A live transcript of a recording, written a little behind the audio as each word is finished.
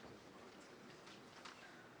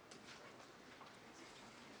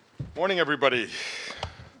Morning, everybody.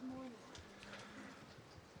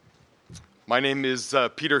 My name is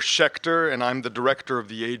Peter Schechter, and I'm the director of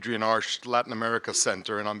the Adrian Arsh Latin America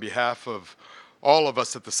Center. And on behalf of all of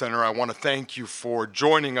us at the center, I want to thank you for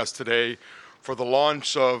joining us today for the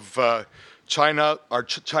launch of our China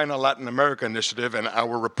Latin America initiative and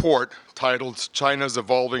our report titled China's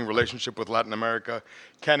Evolving Relationship with Latin America,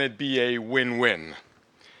 Can It Be a Win-Win?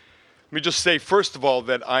 Let me just say, first of all,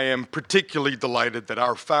 that I am particularly delighted that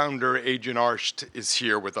our founder, Adrian Arsh, is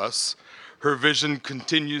here with us. Her vision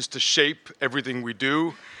continues to shape everything we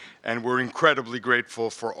do, and we're incredibly grateful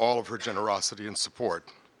for all of her generosity and support.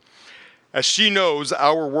 As she knows,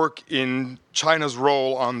 our work in China's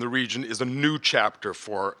role on the region is a new chapter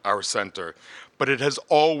for our center, but it has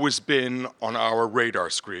always been on our radar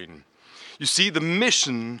screen. You see, the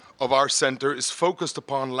mission of our center is focused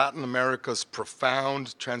upon Latin America's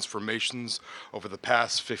profound transformations over the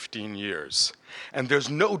past 15 years. And there's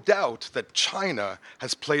no doubt that China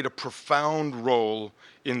has played a profound role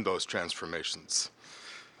in those transformations.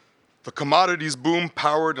 The commodities boom,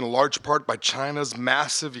 powered in large part by China's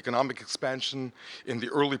massive economic expansion in the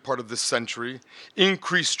early part of this century,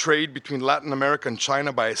 increased trade between Latin America and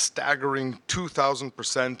China by a staggering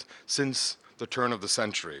 2,000% since the turn of the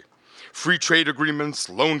century. Free trade agreements,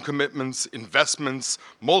 loan commitments, investments,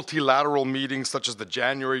 multilateral meetings such as the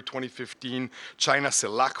January 2015 China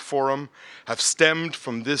CELAC Forum have stemmed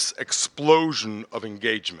from this explosion of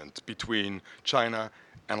engagement between China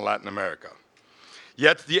and Latin America.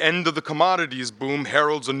 Yet the end of the commodities boom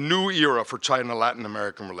heralds a new era for China-Latin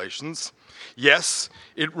American relations. Yes,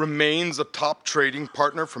 it remains a top trading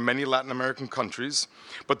partner for many Latin American countries,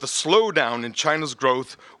 but the slowdown in China's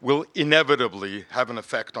growth will inevitably have an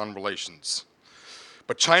effect on relations.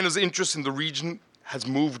 But China's interest in the region has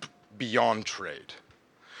moved beyond trade.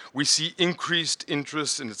 We see increased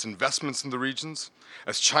interest in its investments in the regions,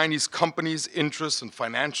 as Chinese companies' interests and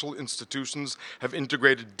financial institutions have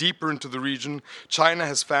integrated deeper into the region. China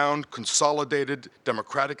has found consolidated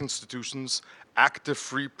democratic institutions, active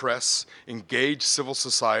free press, engaged civil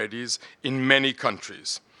societies in many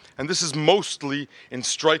countries. And this is mostly in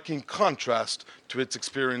striking contrast to its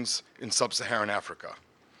experience in sub-Saharan Africa.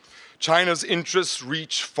 China's interests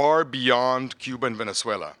reach far beyond Cuba and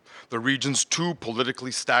Venezuela, the region's two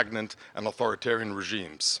politically stagnant and authoritarian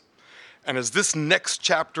regimes. And as this next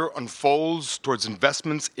chapter unfolds towards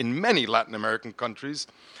investments in many Latin American countries,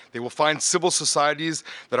 they will find civil societies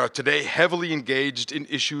that are today heavily engaged in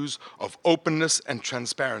issues of openness and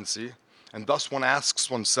transparency. And thus one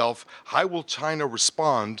asks oneself, how will China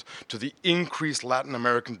respond to the increased Latin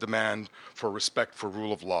American demand for respect for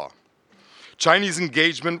rule of law? Chinese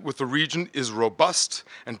engagement with the region is robust,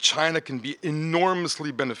 and China can be an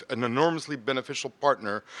enormously beneficial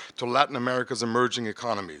partner to Latin America's emerging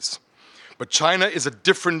economies. But China is a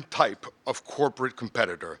different type of corporate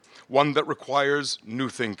competitor, one that requires new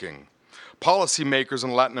thinking. Policymakers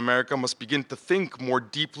in Latin America must begin to think more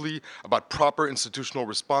deeply about proper institutional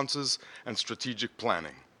responses and strategic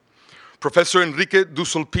planning. Professor Enrique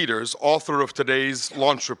Dussel-Peters, author of today's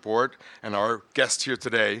launch report and our guest here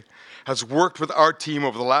today, has worked with our team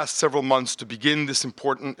over the last several months to begin this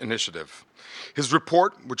important initiative. His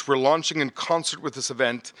report, which we're launching in concert with this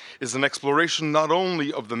event, is an exploration not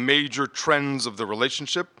only of the major trends of the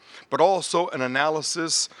relationship, but also an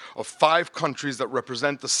analysis of 5 countries that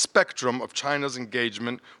represent the spectrum of China's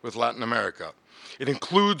engagement with Latin America. It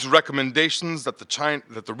includes recommendations that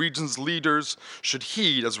the region's leaders should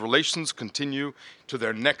heed as relations continue to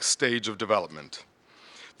their next stage of development.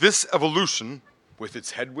 This evolution, with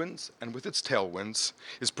its headwinds and with its tailwinds,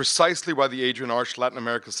 is precisely why the Adrian Arsh Latin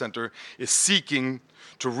America Center is seeking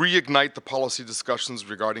to reignite the policy discussions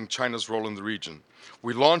regarding China's role in the region.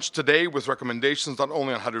 We launched today with recommendations not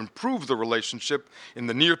only on how to improve the relationship in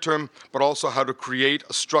the near term, but also how to create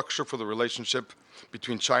a structure for the relationship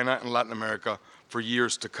between China and Latin America for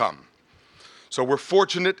years to come. So we're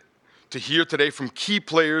fortunate to hear today from key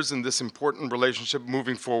players in this important relationship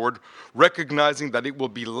moving forward, recognizing that it will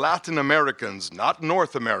be Latin Americans, not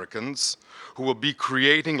North Americans, who will be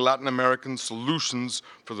creating Latin American solutions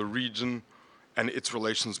for the region and its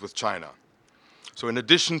relations with China. So in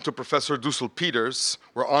addition to Professor Dussel-Peters,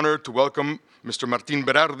 we're honored to welcome Mr. Martín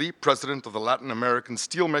Berardi, President of the Latin American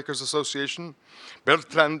Steelmakers Association,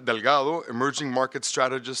 Bertrand Delgado, Emerging Market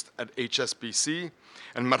Strategist at HSBC,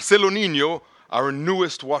 and Marcelo Niño, our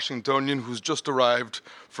newest Washingtonian who's just arrived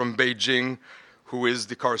from Beijing, who is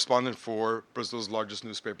the correspondent for Brazil's largest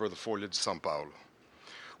newspaper, the Folha de São Paulo.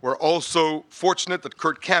 We're also fortunate that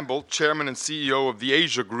Kurt Campbell, Chairman and CEO of the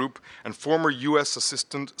Asia Group and former U.S.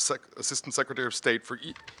 Assistant Secretary of State for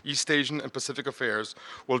East Asian and Pacific Affairs,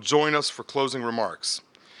 will join us for closing remarks.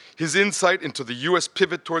 His insight into the U.S.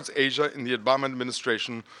 pivot towards Asia in the Obama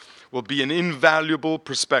administration will be an invaluable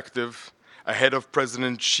perspective ahead of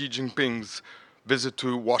President Xi Jinping's visit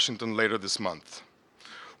to Washington later this month.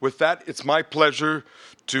 With that, it's my pleasure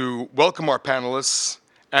to welcome our panelists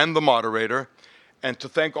and the moderator, and to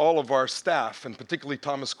thank all of our staff, and particularly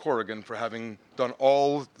Thomas Corrigan, for having done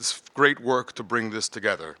all this great work to bring this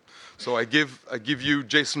together. So I give you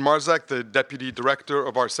Jason Marzak, the Deputy Director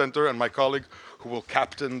of our center, and my colleague, who will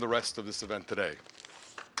captain the rest of this event today.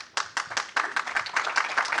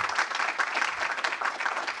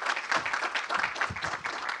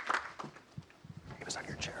 Name is on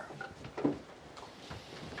your chair. Your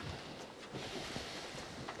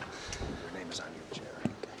name is on your chair.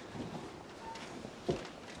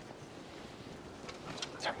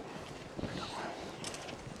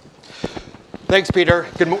 Thanks, Peter.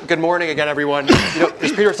 Good morning again, everyone.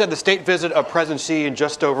 As Peter said, the state visit of President Xi in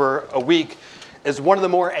just over a week is one of the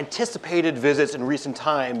more anticipated visits in recent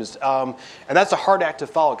times, and that's a hard act to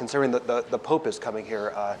follow, considering that the Pope is coming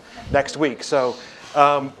here next week. So,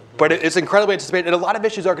 but it's incredibly anticipated, and a lot of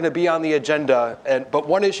issues are going to be on the agenda. But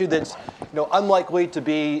one issue that's unlikely to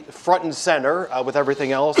be front and center with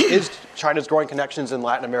everything else is China's growing connections in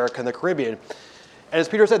Latin America and the Caribbean. And as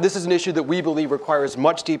Peter said, this is an issue that we believe requires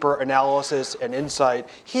much deeper analysis and insight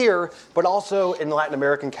here, but also in Latin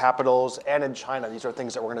American capitals and in China. These are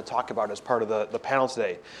things that we're going to talk about as part of the panel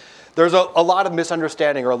today. There's a lot of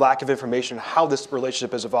misunderstanding or lack of information on how this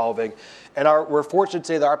relationship is evolving. And we're fortunate to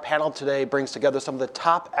say that our panel today brings together some of the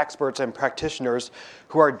top experts and practitioners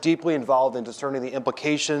who are deeply involved in discerning the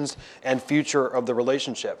implications and future of the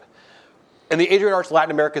relationship. And the Adrienne Arsht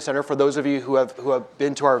Latin America Center, for those of you who have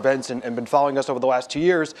been to our events and been following us over the last 2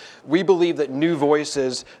 years, we believe that new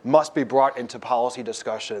voices must be brought into policy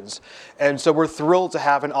discussions. And so we're thrilled to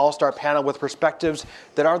have an all-star panel with perspectives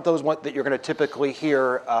that aren't those that you're going to typically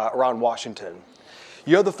hear around Washington.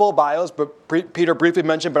 You have the full bios, but Peter briefly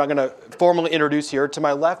mentioned, but I'm going to formally introduce here. To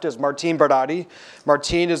my left is Martin Berardi.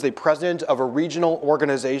 Martin is the president of a regional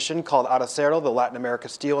organization called ARACERO, the Latin America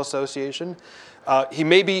Steel Association. He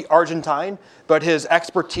may be Argentine, but his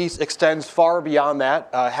expertise extends far beyond that,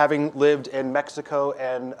 having lived in Mexico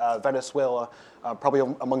and Venezuela, probably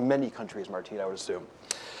among many countries, Martin, I would assume.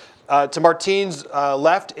 To Martin's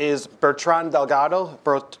left is Bertrand Delgado.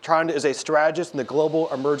 Bertrand is a strategist in the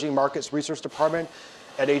Global Emerging Markets Research Department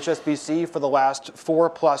at HSBC for the last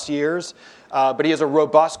 4+ years. But he has a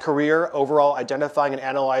robust career overall identifying and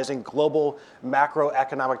analyzing global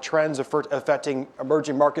macroeconomic trends affecting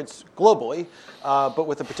emerging markets globally, but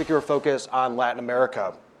with a particular focus on Latin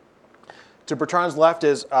America. To Bertrand's left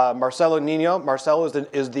is Marcelo Nino. Marcelo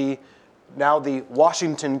is now the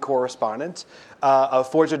Washington correspondent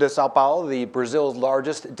of Folha de Sao Paulo, the Brazil's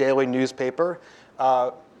largest daily newspaper.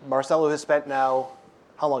 Marcelo has spent now,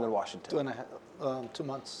 how long in Washington? 2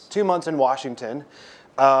 months. 2 months in Washington,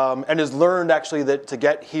 and has learned actually that to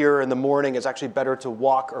get here in the morning is actually better to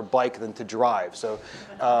walk or bike than to drive. So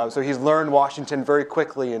he's learned Washington very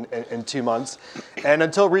quickly in 2 months. And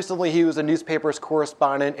until recently, he was a newspaper's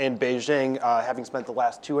correspondent in Beijing, having spent the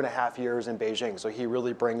last 2.5 years in Beijing. So he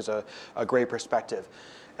really brings a great perspective.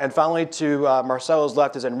 And finally, to Marcelo's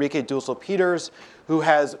left is Enrique Dussel-Peters, who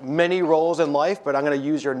has many roles in life, but I'm going to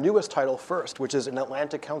use your newest title first, which is an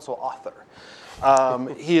Atlantic Council author.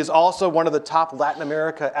 He is also one of the top Latin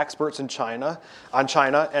America experts on China.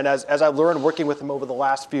 And as I've learned working with him over the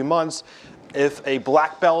last few months, if a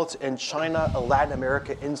black belt in China, a Latin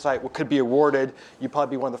America insight could be awarded, you'd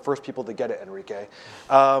probably be one of the first people to get it, Enrique.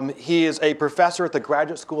 He is a professor at the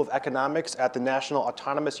Graduate School of Economics at the National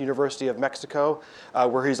Autonomous University of Mexico,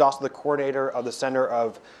 where he's also the coordinator of the Center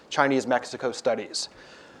of Chinese-Mexico Studies.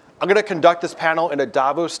 I'm going to conduct this panel in a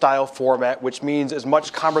Davos-style format, which means as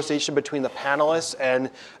much conversation between the panelists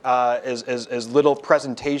and as little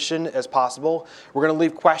presentation as possible. We're going to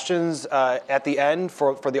leave questions at the end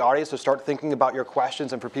for the audience to start thinking about your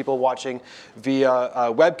questions. And for people watching via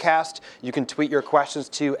webcast, you can tweet your questions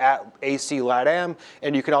to @ACLATAM,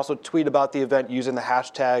 and you can also tweet about the event using the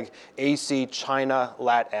hashtag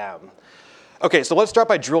 #ACChinaLatAm. Okay, so let's start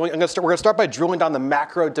by drilling. We're going to start by drilling down the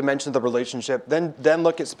macro dimension of the relationship, then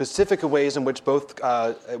look at specific ways in which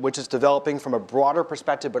which is developing from a broader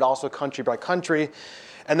perspective, but also country by country.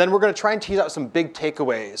 And then we're going to try and tease out some big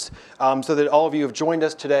takeaways so that all of you who have joined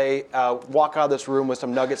us today walk out of this room with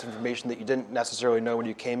some nuggets of information that you didn't necessarily know when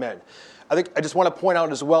you came in. I think I just want to point out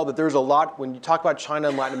as well that there's a lot, when you talk about China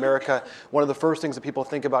and Latin America, one of the first things that people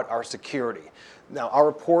think about are security. Now, our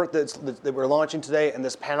report that we're launching today and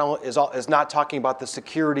this panel is not talking about the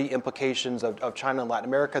security implications of China and Latin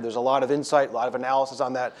America. There's a lot of insight, a lot of analysis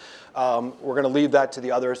on that. We're going to leave that to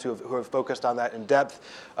the others who have focused on that in depth.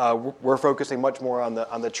 We're focusing much more on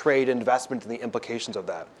the trade, investment, and the implications of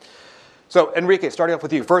that. So, Enrique, starting off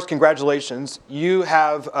with you. First, congratulations. You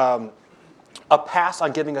have a pass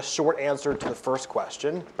on giving a short answer to the first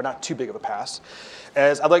question, but not too big of a pass,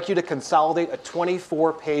 as I'd like you to consolidate a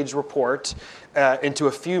 24-page report into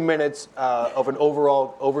a few minutes of an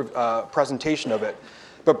overall presentation of it.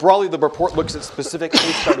 But broadly, the report looks at specific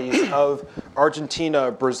case studies of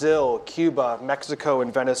Argentina, Brazil, Cuba, Mexico,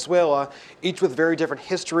 and Venezuela, each with very different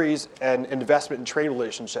histories and investment and trade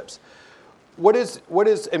relationships. What is,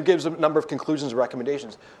 and gives a number of conclusions and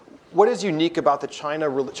recommendations. What is unique about the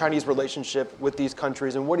Chinese relationship with these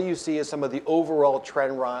countries, and what do you see as some of the overall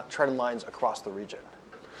trend lines across the region?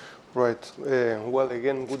 Right. Well,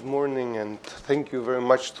 again, good morning, and thank you very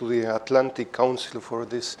much to the Atlantic Council for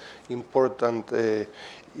this important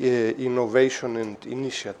innovation and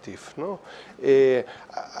initiative. No?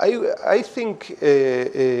 I think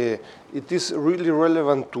it is really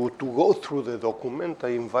relevant to go through the document. I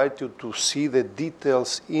invite you to see the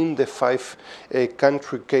details in the 5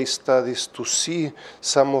 country case studies, to see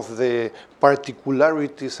some of the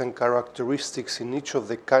particularities and characteristics in each of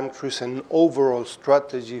the countries and overall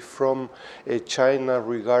strategy from China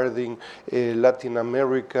regarding Latin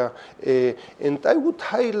America. And I would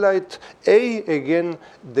highlight, again,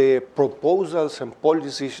 the proposals and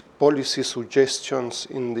policy suggestions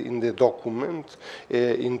in the document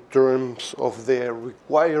in terms of the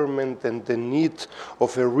requirement and the need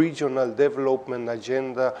of a regional development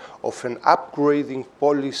agenda, of an upgrading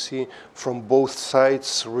policy from both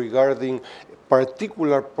sides regarding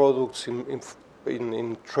particular products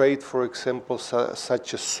in trade, for example,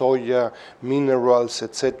 such as soya, minerals,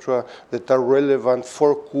 etc., that are relevant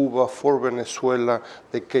for Cuba, for Venezuela,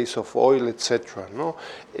 the case of oil, etc. No?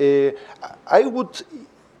 I would,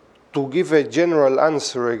 to give a general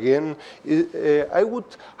answer again, I would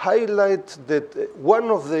highlight that one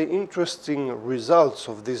of the interesting results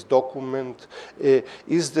of this document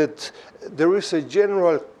is that there is a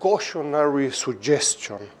general cautionary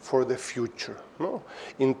suggestion for the future, no?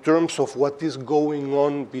 In terms of what is going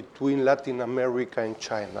on between Latin America and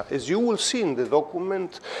China. As you will see in the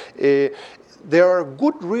document, there are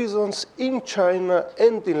good reasons in China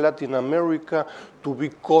and in Latin America to be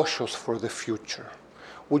cautious for the future,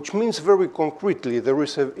 which means very concretely there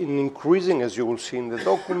is an increasing, as you will see in the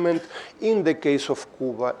document, in the case of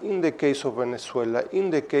Cuba, in the case of Venezuela, in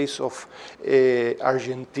the case of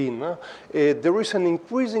Argentina, there is an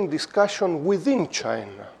increasing discussion within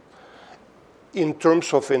China in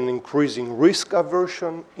terms of an increasing risk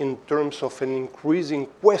aversion, in terms of an increasing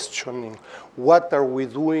questioning, what are we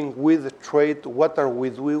doing with trade, what are we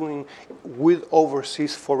doing with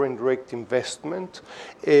overseas foreign direct investment,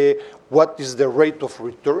 what is the rate of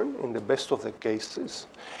return in the best of the cases,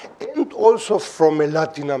 and also from a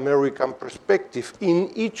Latin American perspective, in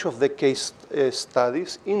each of the case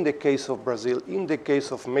studies, in the case of Brazil, in the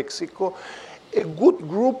case of Mexico, a good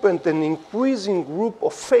group and an increasing group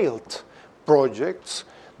of failed projects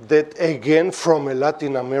that, again, from a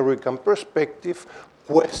Latin American perspective,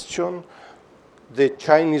 question the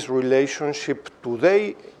Chinese relationship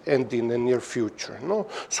today and in the near future. No?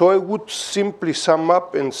 So I would simply sum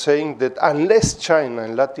up in saying that unless China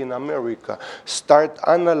and Latin America start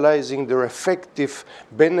analyzing their effective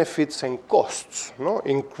benefits and costs, no,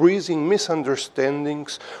 increasing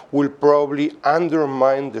misunderstandings will probably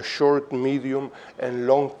undermine the short, medium, and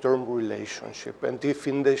long-term relationship. And if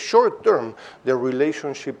in the short term the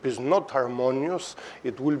relationship is not harmonious,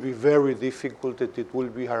 it will be very difficult that it will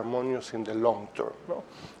be harmonious in the long term. No?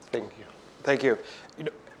 Thank you. Thank you.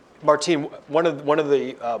 Martin, one of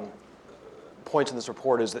the points in this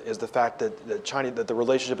report is the fact that the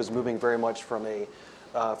relationship is moving very much from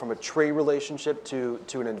a trade relationship to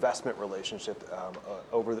an investment relationship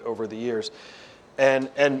over the years,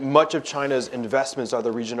 and much of China's investments out of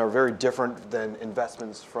the region are very different than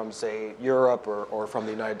investments from, say, Europe or from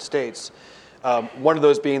the United States. One of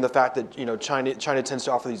those being the fact that China tends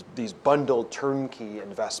to offer these bundled turnkey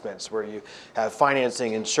investments where you have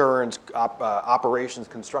financing, insurance, operations,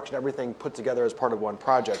 construction, everything put together as part of one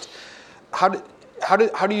project.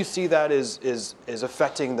 how do you see that is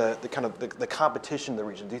affecting the kind of the competition in the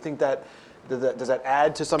region? Do you think that does that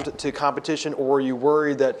add to competition, or are you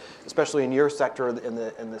worried that, especially in your sector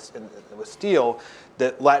with steel,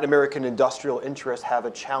 that Latin American industrial interests have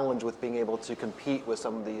a challenge with being able to compete with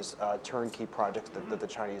some of these turnkey projects that the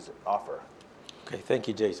Chinese offer? Okay, thank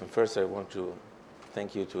you, Jason. First, I want to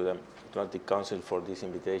thank you to the Atlantic Council for this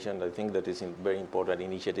invitation. I think that is a very important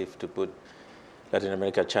initiative to put Latin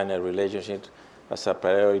America-China relationship as a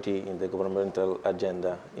priority in the governmental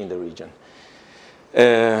agenda in the region.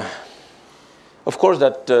 Of course,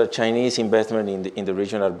 that Chinese investment in the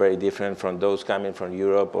region are very different from those coming from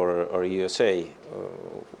Europe or USA.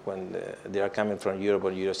 When they are coming from Europe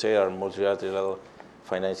or USA, are multilateral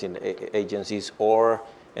financing agencies or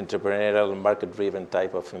entrepreneurial market-driven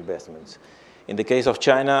type of investments. In the case of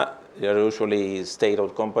China, they are usually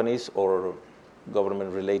state-owned companies or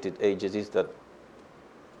government-related agencies that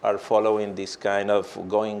are following this kind of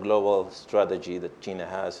going global strategy that China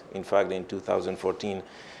has. In fact, in 2014,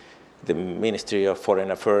 the Ministry of Foreign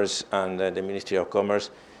Affairs and the Ministry of Commerce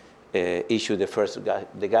issued the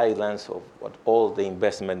guidelines of what all the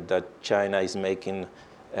investment that China is making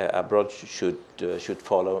abroad should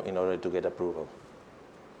follow in order to get approval.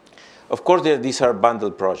 Of course, these are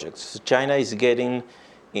bundled projects. China is getting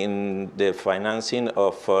in the financing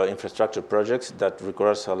of infrastructure projects that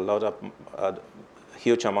requires a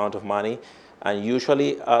huge amount of money, and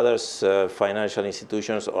usually others, financial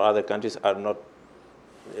institutions or other countries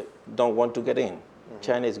don't want to get in. Mm-hmm.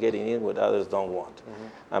 China is getting in what others don't want.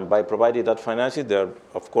 Mm-hmm. And by providing that financing, they're,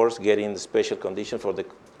 of course, getting the special condition for the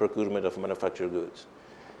procurement of manufactured goods.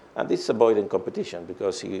 And this is avoiding competition,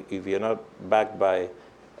 because if you're not backed by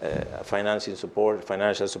financial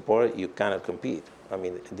support, you cannot compete. I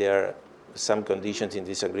mean, there are some conditions in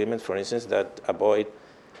this agreement, for instance, that avoid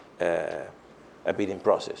a bidding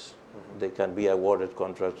process. Mm-hmm. They can be awarded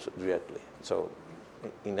contracts directly. So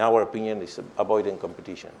in our opinion, it's avoiding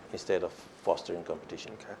competition instead of fostering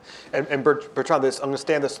competition. Okay. And Bertrand,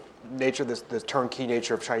 understand this nature, this turnkey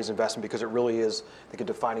nature of Chinese investment, because it really is, I think, a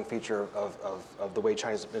defining feature of the way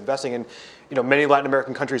China's investing. And many Latin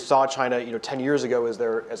American countries saw China 10 years ago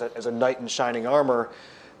as a knight in shining armor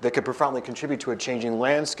that could profoundly contribute to a changing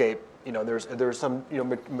landscape. There's some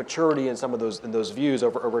maturity in some of those views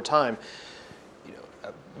over time.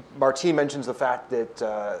 Martín mentions the fact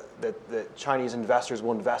that Chinese investors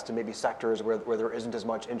will invest in maybe sectors where there isn't as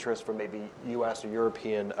much interest from maybe U.S. or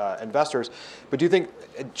European investors. But do you think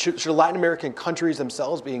should Latin American countries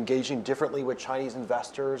themselves be engaging differently with Chinese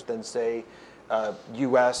investors than, say,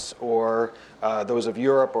 U.S. or those of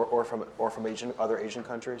Europe or from other Asian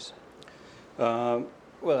countries? Well,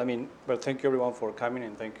 thank you everyone for coming,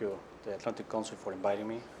 and thank you the Atlantic Council for inviting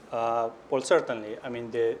me. Well, certainly,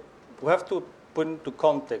 we have to put into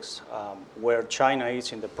context where China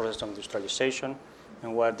is in the process of industrialization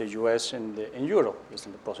and where the U.S. and Europe is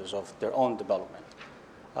in the process of their own development.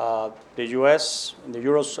 The U.S. and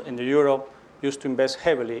Europe used to invest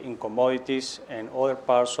heavily in commodities and other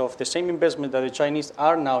parts of the same investment that the Chinese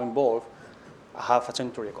are now involved half a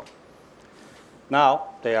century ago.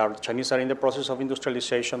 Now, the Chinese are in the process of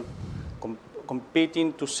industrialization,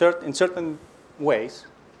 competing in certain ways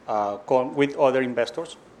with other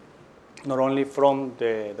investors, not only from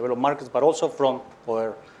the developed markets, but also from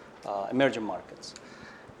other emerging markets.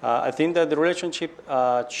 I think that the relationship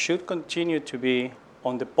should continue to be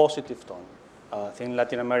on the positive tone. I think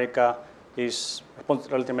Latin American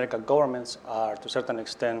governments are, to a certain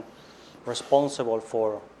extent, responsible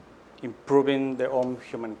for improving their own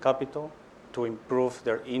human capital, to improve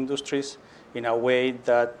their industries in a way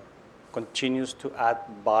that continues to add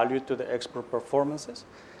value to the export performances.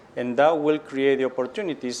 And that will create the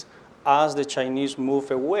opportunities as the Chinese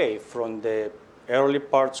move away from the early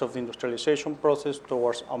parts of the industrialization process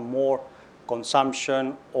towards a more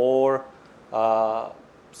consumption or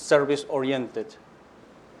service-oriented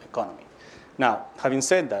economy. Now, having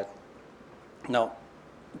said that,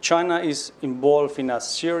 China is involved in a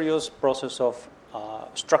serious process of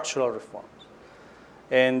structural reforms.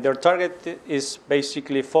 And their target is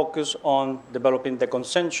basically focused on developing the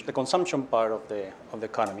consumption part of the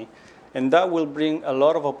economy. And that will bring a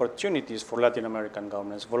lot of opportunities for Latin American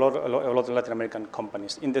governments, for a lot of Latin American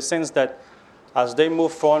companies, in the sense that as they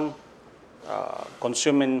move from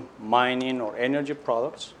consuming mining or energy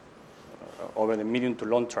products over the medium to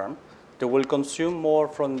long term, they will consume more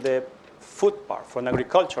from the food part, from the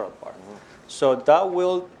agricultural part. Mm-hmm. So that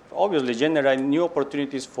will obviously generate new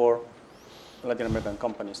opportunities for Latin American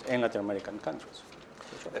companies and Latin American countries.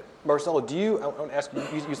 Marcelo, I want to ask you,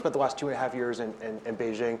 you spent the last 2.5 years in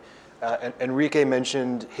Beijing. Enrique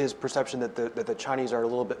mentioned his perception that the Chinese are a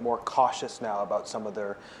little bit more cautious now about some of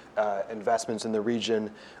their investments in the region,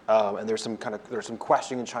 and there's some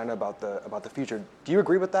questioning in China about the future. Do you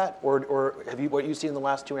agree with that, or have you what you seen in the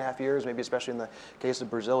last 2.5 years, maybe especially in the case of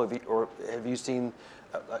Brazil, have you seen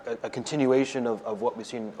a continuation of what we've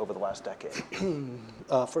seen over the last decade?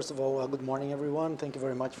 First of all, good morning, everyone. Thank you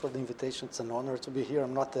very much for the invitation. It's an honor to be here.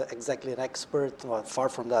 I'm not exactly an expert, far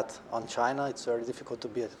from that, on China. It's very difficult to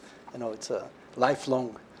be, it's a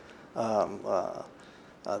lifelong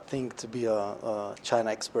thing to be a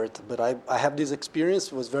China expert. But I have this experience.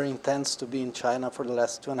 It was very intense to be in China for the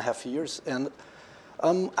last 2.5 years. And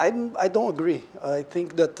I don't agree. I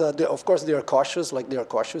think that, of course, they are cautious, like they are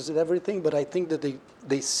cautious in everything, but I think that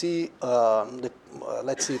they see,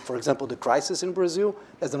 let's see, for example, the crisis in Brazil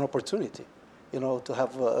as an opportunity, to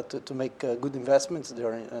have to make good investments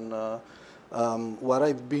there. And what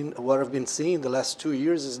I've been seeing the last 2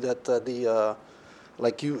 years is that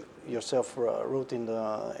like you yourself wrote in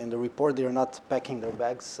the report, they are not packing their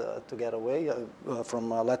bags to get away from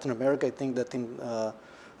Latin America. I think that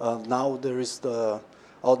now there is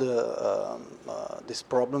all these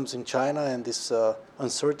problems in China and these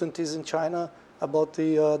uncertainties in China about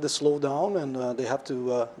the slowdown, and they have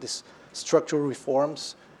to these structural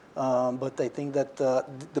reforms. But I think that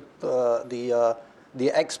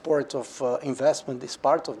the export of investment is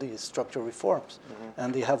part of these structural reforms,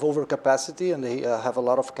 and they have overcapacity and they have a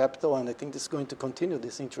lot of capital, and I think this is going to continue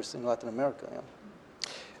this interest in Latin America. Yeah.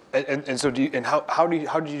 And so, how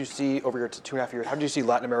did you see over your 2.5 years? How did you see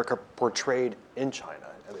Latin America portrayed in China?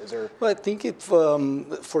 Is there? Well, I think it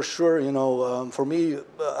for sure. For me,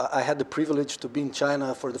 I had the privilege to be in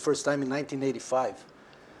China for the first time in 1985.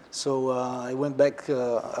 So I went back.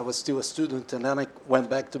 I was still a student, and then I went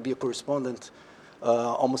back to be a correspondent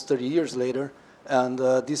almost 30 years later. And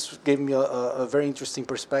this gave me a very interesting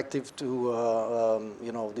perspective to,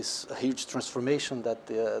 this huge transformation that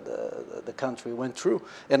the country went through,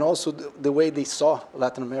 and also the way they saw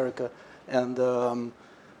Latin America. And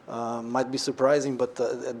might be surprising, but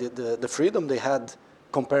the freedom they had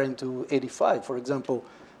comparing to '85. For example,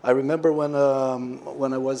 I remember when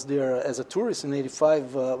I was there as a tourist in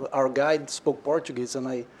 '85, our guide spoke Portuguese, and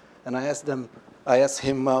I asked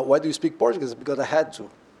him, why do you speak Portuguese? Because I had to.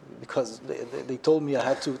 Because they told me I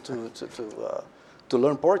had to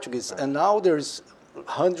learn Portuguese, and now there's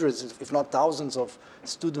hundreds, if not thousands, of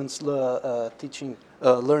students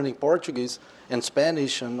learning Portuguese and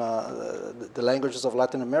Spanish and the languages of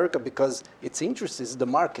Latin America because it's interesting. It's the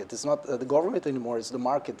market. It's not the government anymore. It's the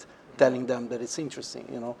market telling them that it's interesting.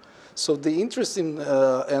 So the interest in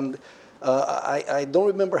and I don't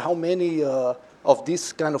remember how many. Of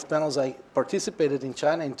these kind of panels I participated in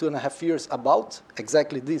China in 2.5 years about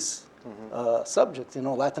exactly this subject,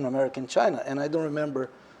 Latin America and China. And I don't remember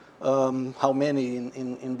how many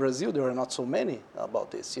in Brazil. There are not so many about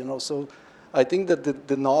this, So I think that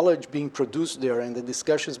the knowledge being produced there and the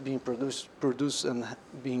discussions being produced and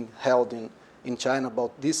being held in China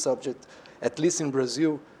about this subject, at least in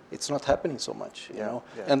Brazil, it's not happening so much, Yeah.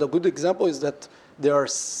 And a good example is that there are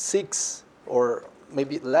 6 or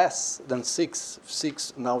maybe less than six,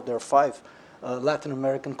 now there are 5 Latin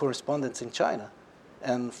American correspondents in China,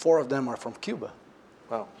 and 4 of them are from Cuba.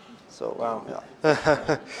 Wow. So, wow.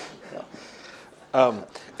 Yeah. Yeah.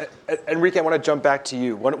 Enrique, I want to jump back to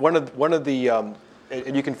you. One of the,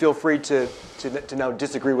 and you can feel free to now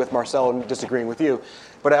disagree with Marcel and disagreeing with you,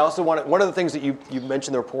 but I also one of the things that you mentioned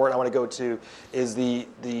in the report I want to go to is the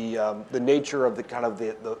nature of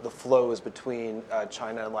the flows between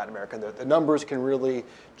China and Latin America. The numbers can really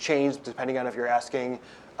change depending on if you're asking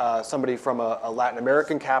somebody from a Latin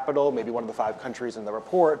American capital, maybe one of the 5 countries in the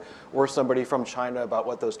report, or somebody from China about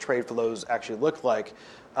what those trade flows actually look like.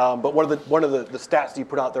 But one of the stats you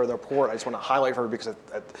put out there in the report, I just want to highlight for because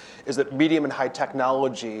is that medium and high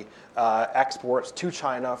technology exports to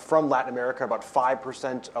China from Latin America, about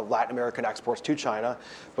 5% of Latin American exports to China,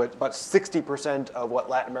 but about 60% of what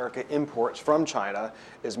Latin America imports from China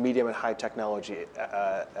is medium and high technology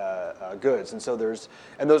goods. And so those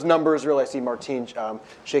numbers really, I see Martin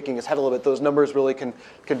shaking his head a little bit. Those numbers really can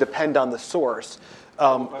depend on the source. If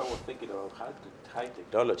I was thinking of high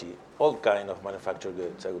technology, all kind of manufactured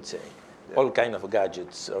goods, I would say. Yeah. All kind of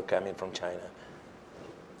gadgets are coming from China.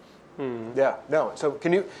 Yeah, no. So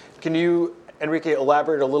can you, Enrique,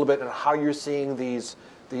 elaborate a little bit on how you're seeing these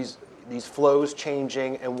flows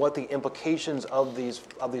changing and what the implications of these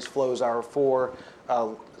flows are for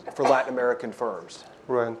Latin American firms?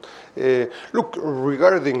 Right. Look,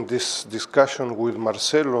 regarding this discussion with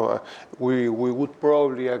Marcelo, we would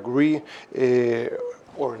probably agree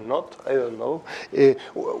or not, I don't know.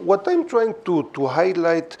 What I'm trying to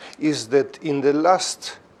highlight is that in the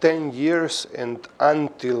last 10 years and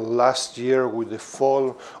until last year with the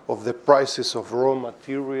fall of the prices of raw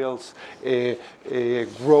materials,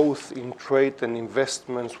 growth in trade and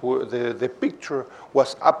investments, the picture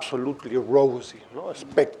was absolutely rosy. A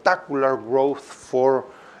spectacular growth for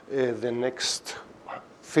the next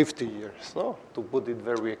 50 years, to put it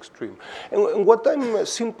very extreme. And what I'm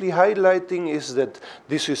simply highlighting is that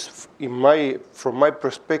this is, from my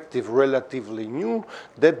perspective, relatively new,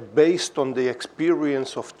 that based on the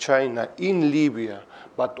experience of China in Libya,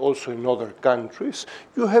 but also in other countries,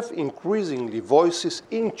 you have increasingly voices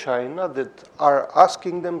in China that are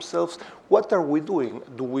asking themselves, what are we doing?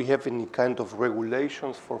 Do we have any kind of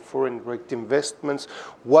regulations for foreign direct investments?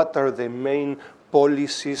 What are the main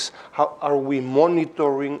policies? How are we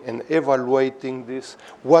monitoring and evaluating this?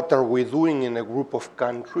 What are we doing in a group of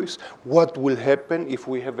countries? What will happen if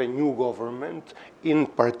we have a new government in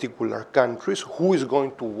particular countries? Who is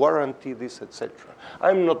going to guarantee this, etc.?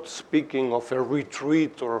 I'm not speaking of a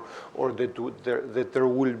retreat or that there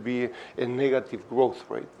will be a negative growth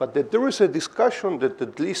rate, but that there is a discussion that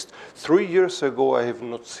at least 3 years ago I have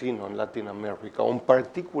not seen on Latin America, on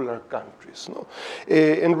particular countries.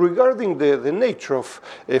 And regarding the nature of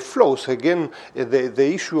flows, again,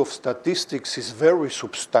 the issue of statistics is very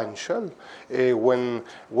substantial.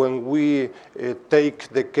 When we take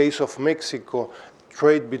the case of Mexico,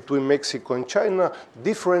 trade between Mexico and China,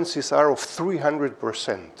 differences are of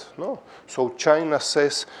 300%. So China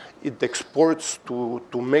says it exports to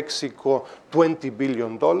Mexico $20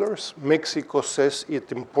 billion. Mexico says it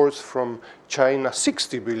imports from China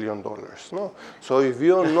 $60 billion. So if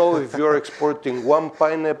you don't know if you're exporting 1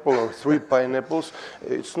 pineapple or 3 pineapples,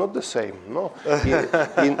 it's not the same.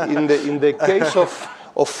 In the case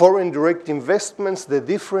of foreign direct investments, the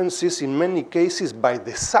difference is in many cases by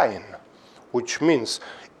design, which means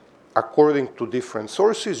according to different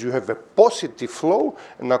sources, you have a positive flow,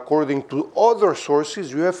 and according to other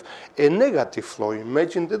sources, you have a negative flow.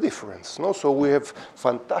 Imagine the difference. So we have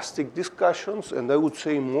fantastic discussions, and I would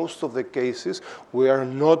say in most of the cases, we are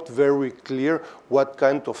not very clear what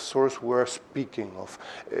kind of source we are speaking of.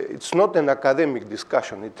 It's not an academic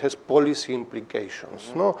discussion. It has policy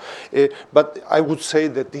implications. But I would say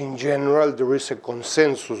that in general, there is a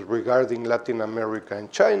consensus regarding Latin America and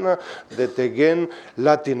China, that again,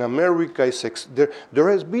 Latin America is, there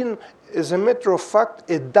has been, as a matter of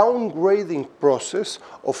fact, a downgrading process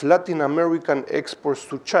of Latin American exports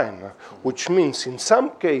to China, which means in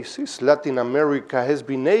some cases, Latin America has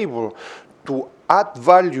been able to add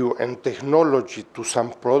value and technology to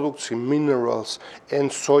some products in minerals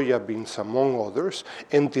and soybeans, among others.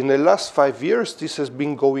 And in the last 5 years, this has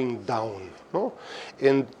been going down.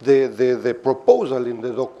 And the proposal in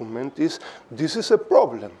the document is, this is a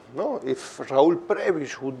problem. If Raúl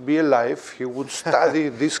Prebisch would be alive, he would study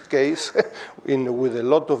this case with a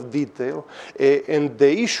lot of detail. And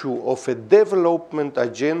the issue of a development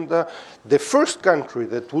agenda, the first country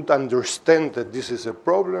that would understand that this is a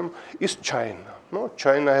problem is China.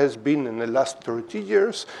 China has been, in the last 30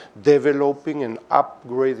 years, developing an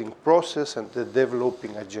upgrading process and a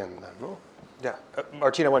developing agenda. Yeah,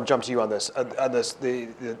 Martina, I want to jump to you on this.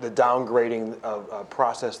 The downgrading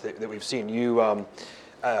process that we've seen. The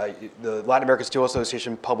Latin American Steel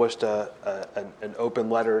Association published an open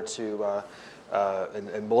letter to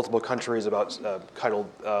in multiple countries about titled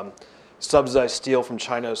 "Subsidized Steel from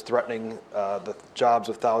China is Threatening the Jobs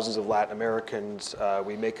of Thousands of Latin Americans.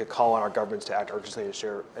 We make a call on our governments to act urgently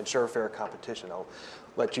to ensure fair competition." I'll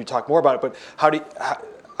let you talk more about it, but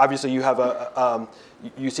obviously, you have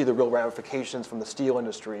you see the real ramifications from the steel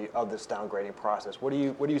industry of this downgrading process. What are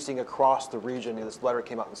you seeing across the region? This letter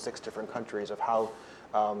came out in 6 different countries of how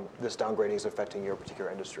this downgrading is affecting your particular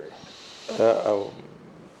industry.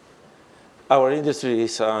 Our industry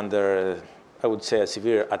is under, I would say, a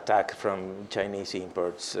severe attack from Chinese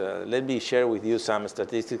imports. Let me share with you some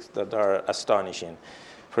statistics that are astonishing.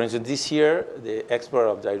 For instance, this year, the export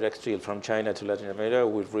of direct steel from China to Latin America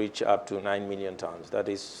will reach up to 9 million tons. That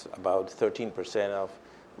is about 13% of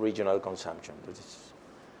regional consumption.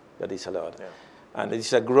 That is a lot. Yeah. And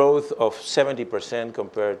it's a growth of 70%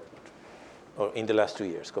 in the last 2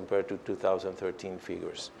 years compared to 2013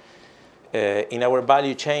 figures. In our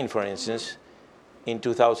value chain, for instance, in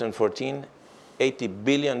 2014, $80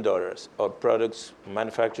 billion of products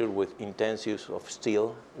manufactured with intense use of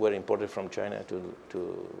steel were imported from China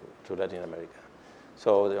to Latin America.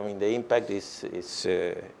 So, I mean, the impact is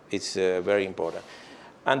very important.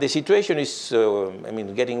 And the situation is,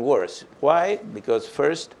 getting worse. Why? Because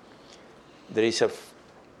first, there is a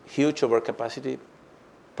huge overcapacity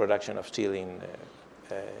production of steel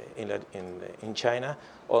in China,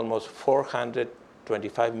 almost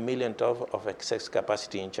 425 million tons of excess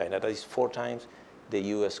capacity in China. That is 4 times the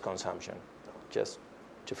U.S. consumption, just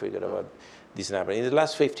to figure out this number. In the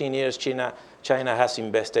last 15 years, China has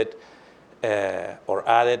invested or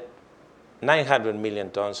added 900 million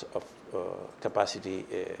tons of capacity,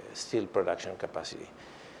 steel production capacity,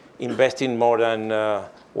 investing more than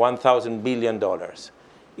 $1,000 billion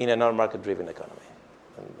in a non-market-driven economy.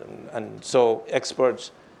 And so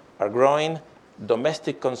exports are growing.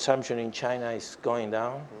 Domestic consumption in China is going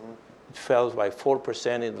down. Mm-hmm. It fell by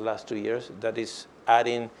 4% in the last 2 years. That is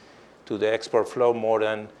adding to the export flow more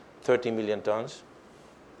than 30 million tons.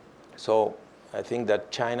 So I think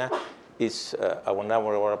that China is our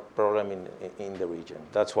number one problem in the region.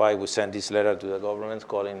 That's why we sent this letter to the government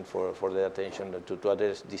calling for their attention to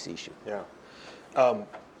address this issue. Yeah.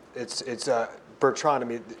 It's Bertrand, I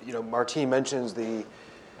mean, Martín mentions the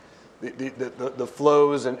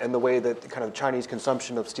flows and the way that kind of Chinese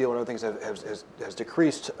consumption of steel and other things has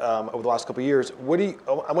decreased over the last couple of years.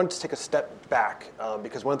 I wanted to take a step back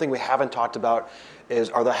because one thing we haven't talked about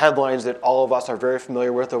are the headlines that all of us are very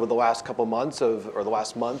familiar with over the last couple of months or the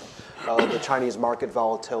last month, the Chinese market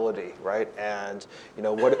volatility, right? And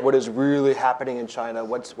what is really happening in China?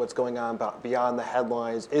 What's going on beyond the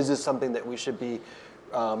headlines? Is this something that we should be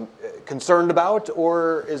concerned about,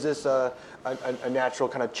 or is this a natural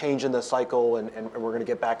kind of change in the cycle, and we're going to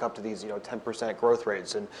get back up to these 10% growth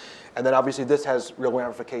rates, and then obviously this has real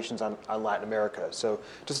ramifications on Latin America. So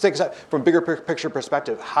just to take a step from a bigger picture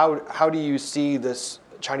perspective, how do you see this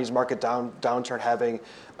Chinese market downturn having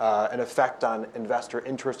an effect on investor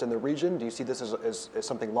interest in the region? Do you see this as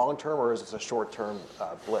something long term, or is this a short term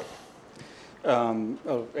blip?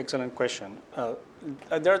 Excellent question.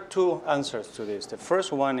 There are 2 answers to this. The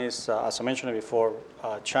first one is, as I mentioned before,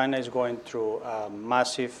 China is going through a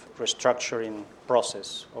massive restructuring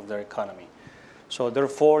process of their economy. So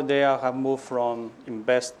therefore, they have moved from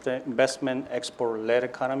investment, export-led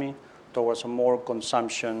economy towards a more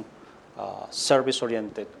consumption,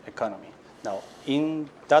 service-oriented economy. Now,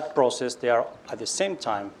 in that process, they are at the same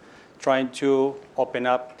time trying to open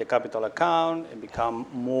up the capital account and become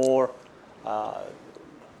more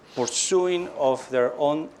pursuing of their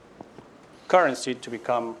own currency to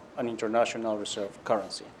become an international reserve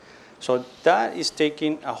currency. So that is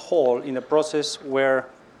taking a hold in a process where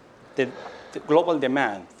the global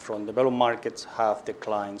demand from developed markets have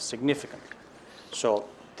declined significantly. So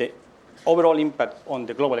the overall impact on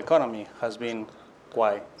the global economy has been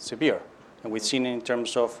quite severe. And we've seen it in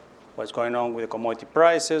terms of what's going on with the commodity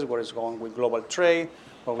prices, what is going on with global trade,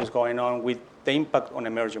 what is going on with the impact on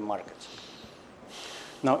emerging markets.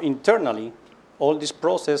 Now, internally, all this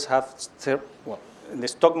process the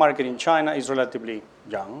stock market in China is relatively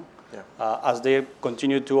young. Yeah. As they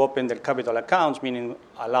continue to open their capital accounts, meaning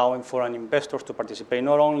allowing foreign investors to participate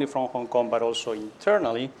not only from Hong Kong but also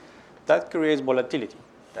internally, that creates volatility.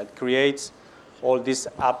 That creates all these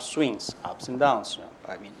upswings, ups and downs.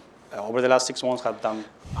 I mean, over the last 6 months have done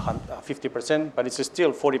 50%, but it's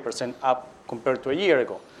still 40% up compared to a year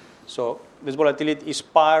ago. So this volatility is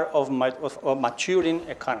part of a maturing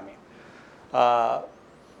economy.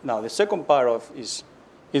 Now, the second part is,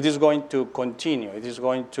 it is going to continue. It is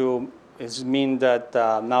going to mean that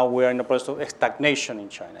now we are in a process of stagnation in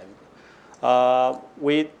China.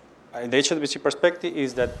 The HSBC perspective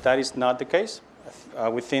is that is not the case.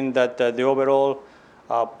 We think that the overall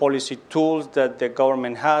policy tools that the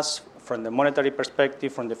government has from the monetary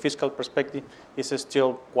perspective, from the fiscal perspective, is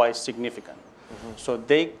still quite significant. Mm-hmm. So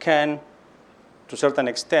they can, to a certain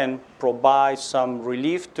extent, provide some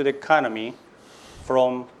relief to the economy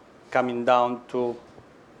from coming down to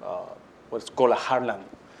what's called a hard landing.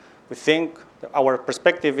 We think our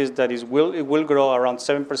perspective is that it will grow around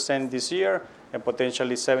 7% this year and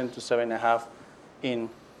potentially 7 to 7.5% in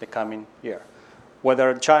the coming year.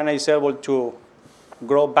 Whether China is able to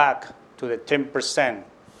grow back to the 10%,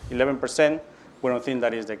 11%, we don't think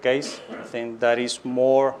that is the case. I think that is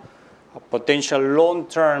more a potential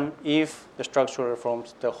long-term if the structural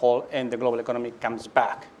reforms, the whole, and the global economy comes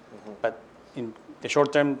back. Mm-hmm. But in the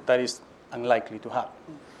short term, that is unlikely to happen.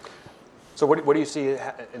 So what do you see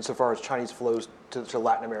insofar as Chinese flows to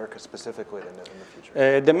Latin America specifically in the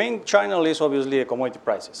future? The main channel is obviously commodity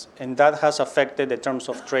prices, and that has affected the terms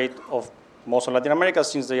of trade of most of Latin America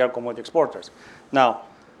since they are commodity exporters. Now,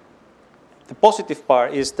 the positive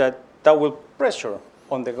part is that will pressure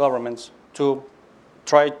on the governments to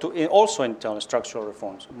try to also entail structural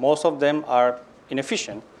reforms. Most of them are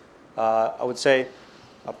inefficient. I would say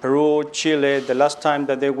Peru, Chile, the last time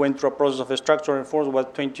that they went through a process of structural reforms was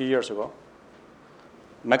 20 years ago.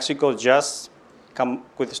 Mexico just come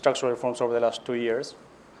with structural reforms over the last 2 years.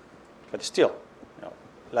 But still,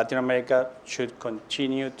 Latin America should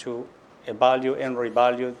continue to evaluate and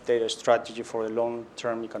reevaluate their strategy for the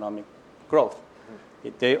long-term economic growth.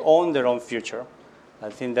 If they own their own future, I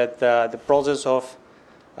think that the process of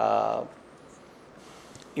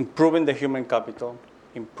improving the human capital,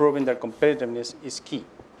 improving their competitiveness is key.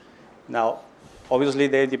 Now, obviously,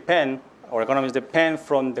 our economies depend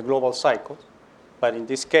from the global cycle, but in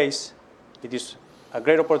this case, it is a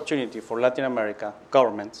great opportunity for Latin America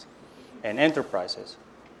governments and enterprises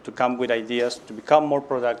to come with ideas to become more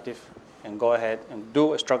productive and go ahead and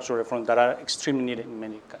do structural reforms that are extremely needed in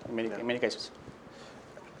many cases.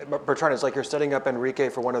 Bertrand, it's like you're setting up Enrique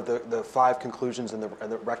for one of the 5 conclusions and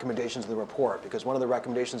the recommendations in the report, because one of the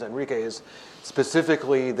recommendations, Enrique, is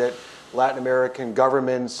specifically that Latin American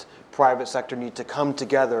governments, private sector need to come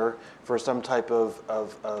together for some type of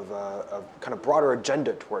kind of broader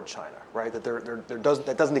agenda toward China, right? That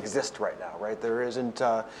that doesn't exist right now, right? There isn't,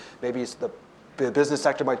 maybe it's the business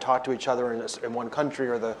sector might talk to each other in one country,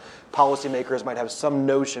 or the policymakers might have some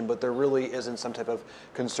notion, but there really isn't some type of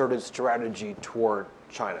concerted strategy toward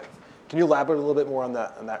China. Can you elaborate a little bit more on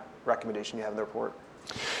that recommendation you have in the report?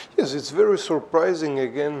 Yes, it's very surprising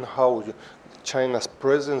again how China's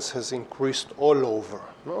presence has increased all over.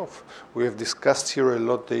 No? We have discussed here a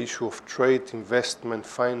lot the issue of trade, investment,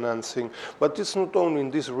 financing, but it's not only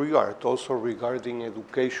in this regard, also regarding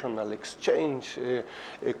educational exchange,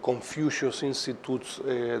 Confucius Institutes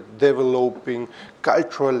developing,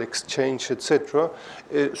 cultural exchange, etc.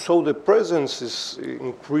 So the presence is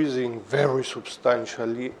increasing very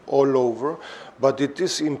substantially all over, but it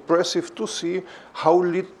is impressive to see how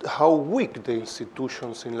weak the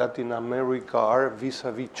institutions in Latin America are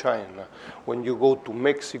vis-a-vis China. When you go to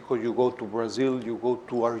Mexico, you go to Brazil, you go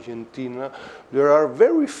to Argentina, there are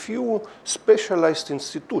very few specialized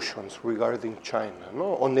institutions regarding China,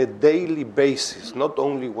 no? On a daily basis, not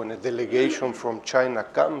only when a delegation from China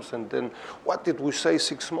comes and then, what did we say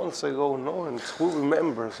 6 months ago, no? And who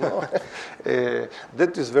remembers, no?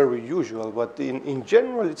 That is very usual, but in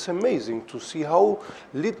general, it's amazing to see how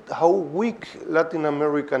weak Latin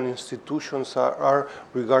American institutions are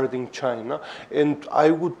regarding China. And I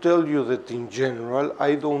would tell you that in general,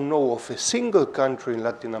 I don't know of a single country in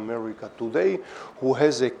Latin America today who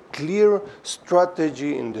has a clear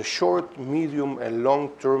strategy in the short, medium, and long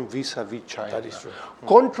term vis-a-vis China. That is true.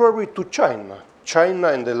 Contrary to China.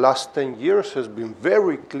 China in the last 10 years has been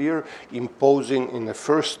very clear, imposing in the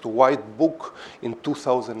first white book in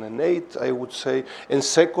 2008, I would say, and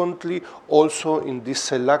secondly, also in this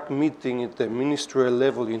CELAC meeting at the ministerial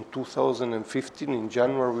level in 2015, in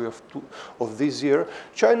January of this year,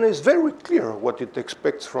 China is very clear what it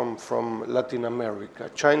expects from Latin America.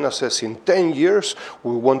 China says in 10 years,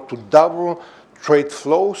 we want to double trade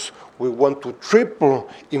flows. We want to triple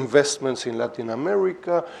investments in Latin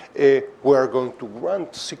America. We are going to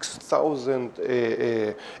grant 6,000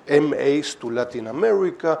 MAs to Latin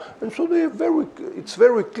America. And so it's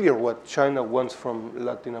very clear what China wants from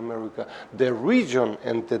Latin America. The region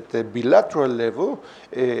and at the bilateral level,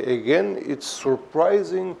 again, it's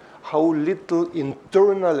surprising how little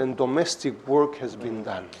internal and domestic work has been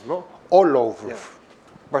done, no? All over. Yeah.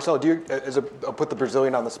 Marcelo, I'll put the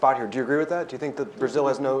Brazilian on the spot here. Do you agree with that? Do you think that Brazil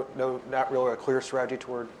has not really a clear strategy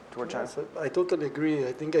toward China? Yes, I totally agree.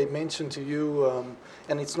 I think I mentioned to you,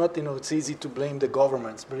 and it's not, it's easy to blame the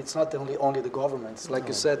governments, but it's not only the governments. Like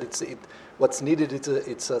you said, what's needed,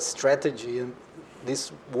 it's a strategy, and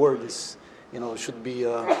this word is, should be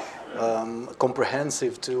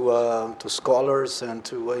comprehensive to scholars and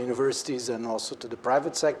to universities and also to the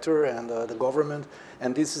private sector and the government.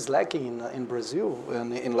 And this is lacking in Brazil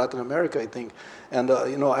and in Latin America, I think. And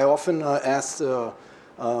I often ask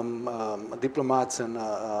diplomats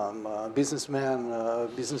and businessmen,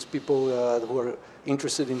 business people who are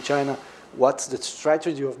interested in China, what's the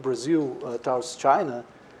strategy of Brazil towards China?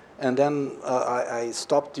 And then I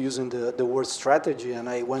stopped using the word strategy and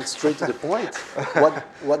I went straight to the point.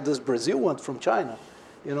 What does Brazil want from China?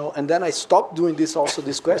 And then I stopped doing this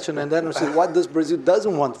question, and then I said, what does Brazil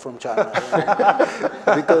doesn't want from China?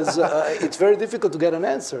 Because it's very difficult to get an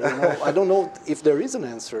answer. I don't know if there is an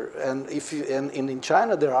answer, and in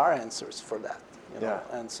China there are answers for that.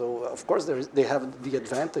 And so of course they have the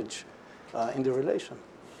advantage in the relation.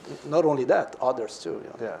 Not only that, others too.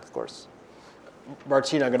 Of course.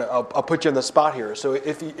 Martina, I'll put you on the spot here. So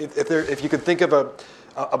if you could think of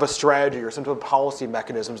a strategy or some type of policy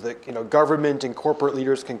mechanisms that government and corporate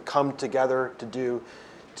leaders can come together to do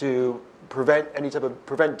to prevent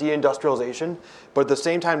deindustrialization, but at the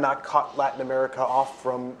same time not cut Latin America off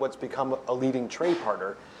from what's become a leading trade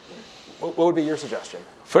partner, What would be your suggestion?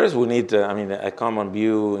 First, we need, a common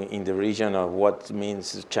view in the region of what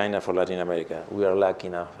means China for Latin America. We are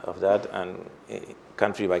lacking of that, and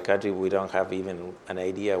country by country, we don't have even an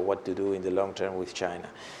idea what to do in the long term with China.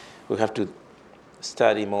 We have to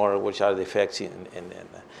study more which are the effects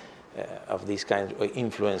of this kind of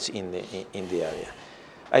influence in the area.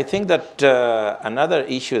 I think that another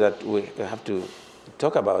issue that we have to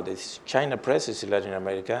talk about is China presence in Latin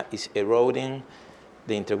America is eroding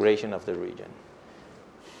the integration of the region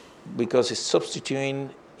because it's substituting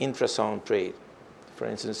intra-zone trade. For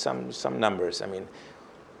instance, some numbers.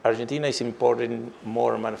 Argentina is importing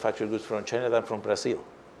more manufactured goods from China than from Brazil,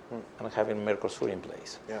 and having Mercosur in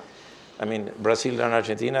place. Yeah. Brazil and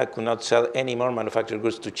Argentina could not sell any more manufactured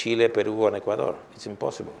goods to Chile, Peru, and Ecuador. It's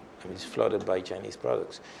impossible. It's flooded by Chinese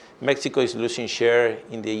products. Mexico is losing share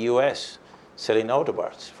in the U.S., selling auto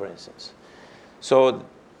parts, for instance. So,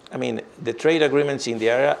 the trade agreements in the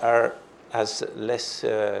area has less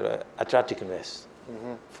attractiveness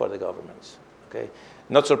for the governments. Okay.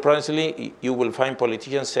 Not surprisingly, you will find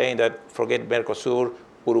politicians saying that forget Mercosur,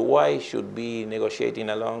 Uruguay should be negotiating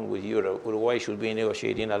along with Europe. Uruguay should be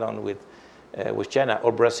negotiating along with China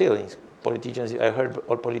or Brazil. Politicians, I heard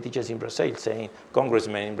all politicians in Brazil saying,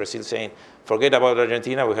 congressmen in Brazil saying, forget about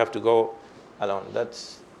Argentina, we have to go alone.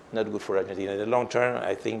 That's not good for Argentina. In the long term,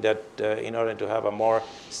 I think that in order to have a more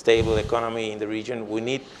stable economy in the region, we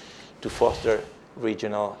need to foster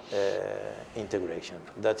regional integration.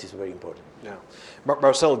 That is very important. Yeah,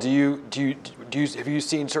 Marcelo, have you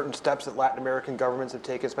seen certain steps that Latin American governments have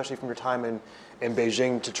taken, especially from your time in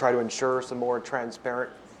Beijing, to try to ensure some more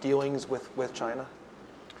transparent dealings with China?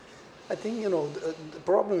 I think the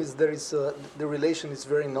problem is the relation is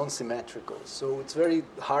very non-symmetrical. So it's very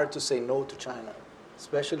hard to say no to China,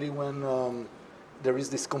 especially when there is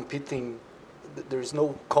this competing. There is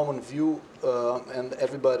no common view, and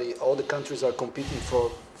all the countries are competing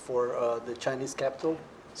for the Chinese capital.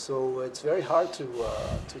 So it's very hard to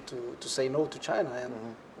say no to China. And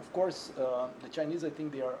of course, the Chinese, I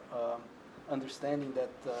think they are understanding that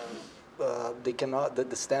they cannot, that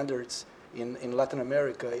the standards in Latin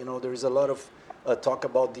America, there is a lot of talk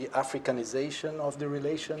about the Africanization of the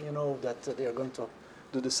relation, that they are going to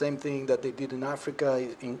do the same thing that they did in Africa,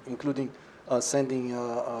 including sending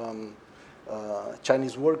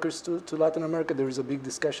Chinese workers to Latin America. There is a big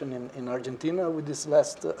discussion in Argentina with this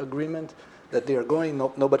last agreement that they are going.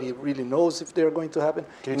 Nobody really knows if they are going to happen.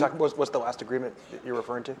 Can you talk about what's the last agreement that you're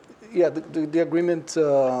referring to? Yeah, the agreement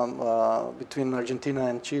between Argentina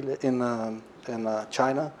and Chile and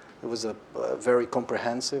China. It was a very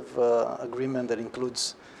comprehensive agreement that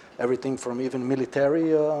includes everything from even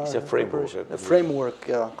military. It's a framework. A framework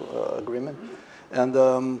agreement, and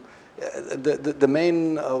the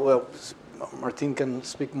main Martin can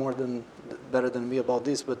speak better than me about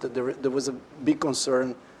this, but there was a big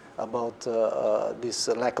concern about this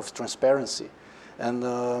lack of transparency, and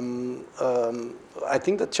I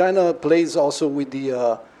think that China plays also with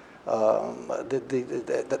that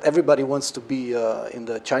everybody wants to be in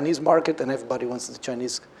the Chinese market and everybody wants the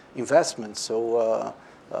Chinese investment. So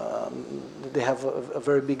they have a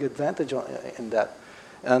very big advantage in that.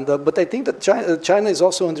 And but I think that China is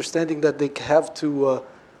also understanding that they have to,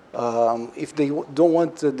 if they don't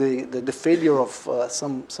want the failure of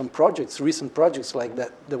some projects, recent projects like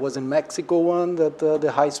that. There was in Mexico one, that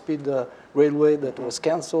the high-speed railway that was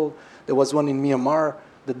canceled. There was one in Myanmar,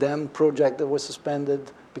 the dam project that was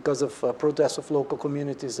suspended because of protests of local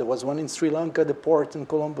communities. There was one in Sri Lanka, the port in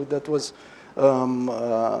Colombo, that was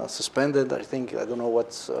suspended. I don't know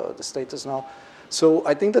what's the status now. So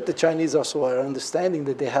I think that the Chinese also are understanding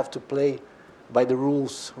that they have to play by the rule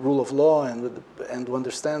of law, and to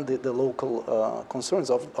understand the local concerns.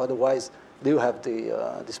 Otherwise, they will have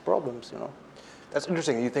these problems. That's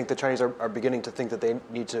interesting. You think the Chinese are beginning to think that they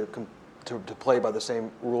need to play by the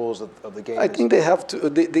same rules of the game? I think they have to.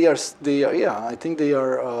 They are. Yeah, I think they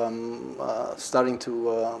are starting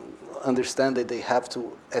to understand that they have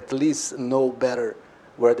to at least know better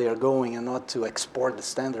where they are going, and not to export the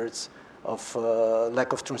standards of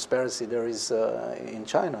lack of transparency there is in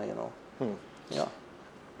China. Yeah.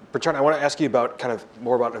 Bertrand, I want to ask you about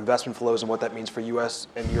more about investment flows and what that means for U.S.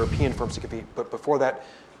 and European firms to compete. But before that,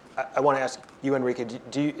 I want to ask you, Enrique,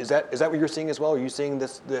 is that what you're seeing as well? Are you seeing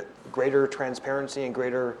the greater transparency and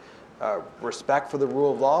greater respect for the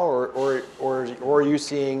rule of law, or are you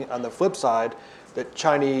seeing on the flip side that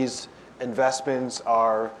Chinese investments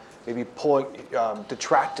are maybe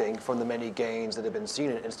detracting from the many gains that have been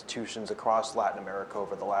seen in institutions across Latin America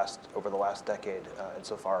over the last decade,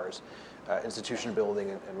 insofar as institution building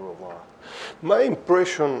and rule of law? My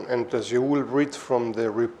impression, and as you will read from the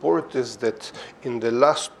report, is that in the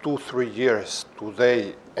last 2-3 years,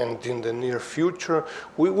 today and in the near future,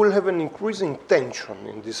 we will have an increasing tension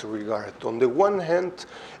in this regard. On the one hand,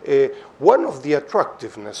 one of the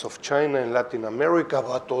attractiveness of China in Latin America,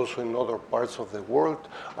 but also in other parts of the world,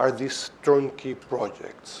 are these turnkey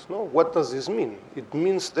projects. No? What does this mean? It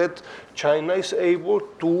means that China is able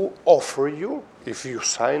to offer you, if you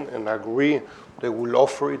sign and agree, they will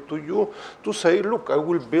offer it to you, to say, look, I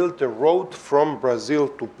will build a road from Brazil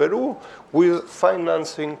to Peru with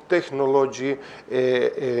financing, technology,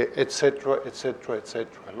 etc., etc., etc.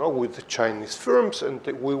 No? With the Chinese firms, and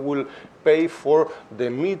we will pay for the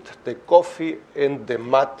meat, the coffee, and the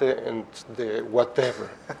mate, and the whatever,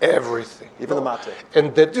 everything. Even the mate.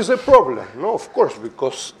 And that is a problem, no, of course,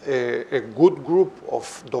 because a good group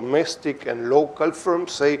of domestic and local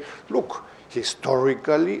firms say, look,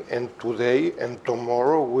 historically and today and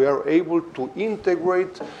tomorrow, we are able to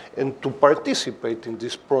integrate and to participate in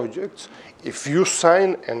these projects. If you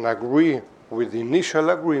sign and agree with initial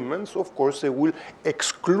agreements, of course, they will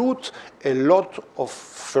exclude a lot of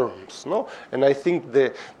firms. No? And I think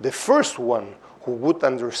the first one who would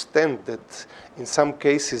understand that in some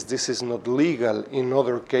cases this is not legal, in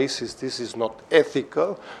other cases this is not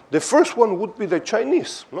ethical, the first one would be the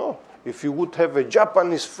Chinese. No? If you would have a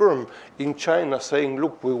Japanese firm in China saying,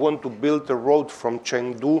 look, we want to build a road from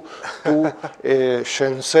Chengdu to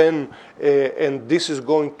Shenzhen, and this is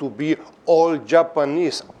going to be all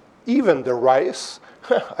Japanese, even the rice,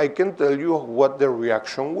 I can tell you what the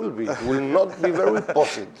reaction will be. It will not be very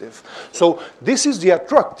positive. So this is the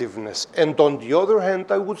attractiveness. And on the other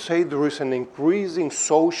hand, I would say there is an increasing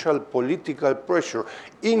social, political pressure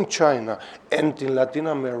in China and in Latin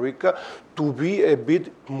America to be a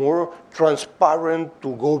bit more transparent,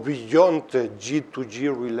 to go beyond the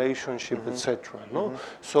G2G relationship, etc. No?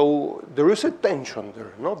 So there is a tension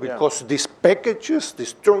there, no? Because these packages,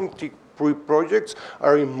 these turnkey projects,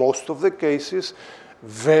 are in most of the cases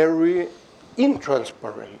very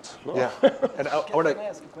intransparent. No? Yeah. And I want to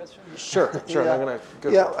ask a question? Sure. Yeah. I'm going to go.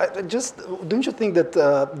 Yeah, don't you think that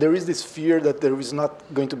there is this fear that there is not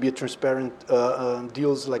going to be a transparent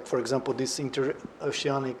deals, like, for example, this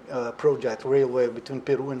interoceanic project, railway between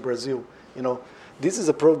Peru and Brazil? You know, this is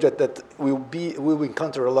a project that will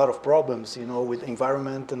encounter a lot of problems, you know, with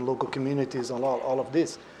environment and local communities and all of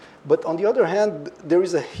this. But on the other hand, there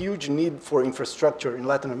is a huge need for infrastructure in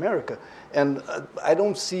Latin America. And I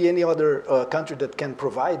don't see any other country that can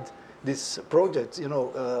provide these projects, you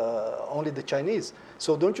know, only the Chinese.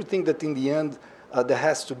 So don't you think that in the end, there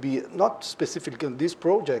has to be, not specifically on this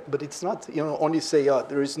project, but it's not, you know, only say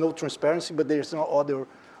there is no transparency, but there's no other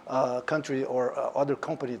country or other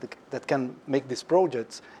company that can make these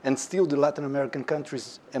projects. And still the Latin American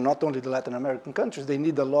countries, and not only the Latin American countries, they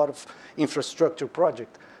need a lot of infrastructure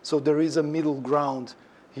project. So there is a middle ground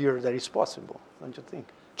here that is possible, don't you think?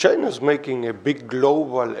 China is making a big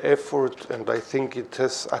global effort, and I think it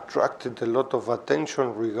has attracted a lot of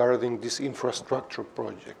attention regarding these infrastructure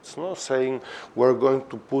projects, no? Saying we're going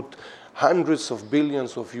to put hundreds of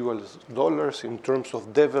billions of US dollars in terms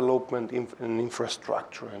of development and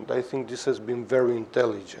infrastructure. And I think this has been very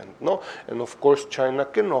intelligent. No? And of course, China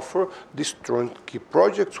can offer these turnkey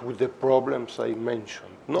projects with the problems I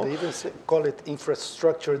mentioned. No? They even call it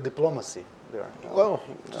infrastructure diplomacy. There. Well,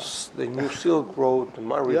 the New Silk Road, the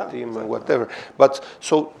maritime, and whatever. But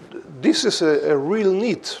so this is a real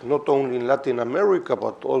need, not only in Latin America,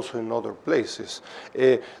 but also in other places.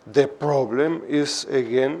 The problem is,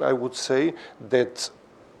 again, I would say that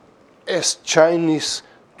as Chinese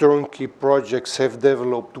turnkey projects have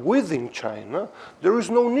developed within China, there is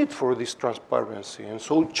no need for this transparency. And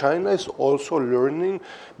so China is also learning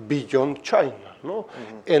beyond China. No?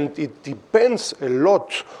 And it depends a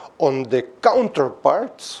lot on the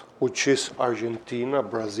counterparts, which is Argentina,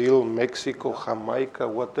 Brazil, Mexico, Jamaica,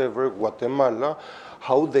 whatever, Guatemala,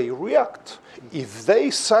 how they react. If they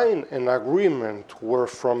sign an agreement where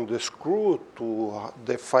from the screw to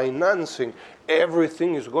the financing,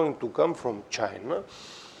 everything is going to come from China,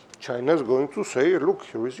 China is going to say, look,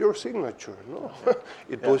 here is your signature. No?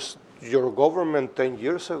 It was your government 10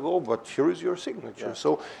 years ago, but here is your signature. Yeah.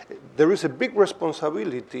 So there is a big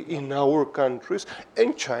responsibility in our countries,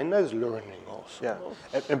 and China is learning also.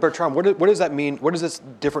 Yeah. And Bertrand, what does that mean? What does this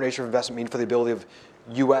different nature of investment mean for the ability of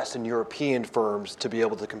U.S. and European firms to be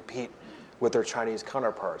able to compete with their Chinese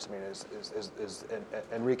counterparts? I mean, is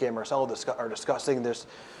Enrique and Marcelo are discussing this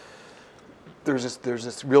there's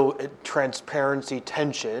this real transparency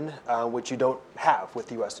tension, which you don't have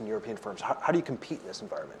with U.S. and European firms. How do you compete in this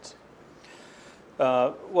environment?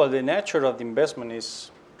 Well, the nature of the investment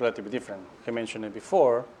is relatively different. I mentioned it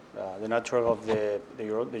before. The nature of the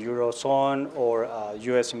Eurozone or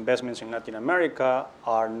U.S. investments in Latin America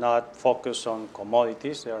are not focused on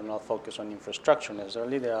commodities. They are not focused on infrastructure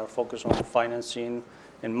necessarily. They are focused on financing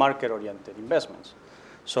and market-oriented investments.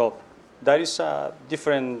 So that is a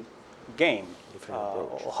different game.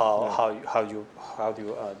 How you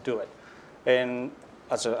do it. And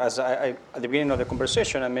as I at the beginning of the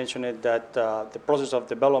conversation, I mentioned it that the process of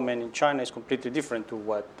development in China is completely different to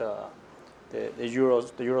what the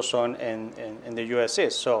Eurozone and the U.S.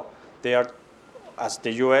 is. So they are, as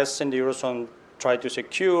the U.S. and the Eurozone try to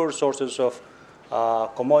secure sources of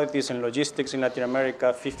commodities and logistics in Latin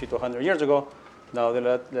America 50 to 100 years ago, now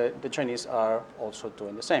the Chinese are also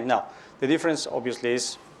doing the same. Now, the difference obviously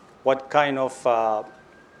is what kind of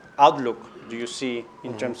outlook do you see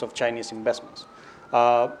in terms of Chinese investments?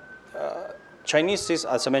 Chinese is,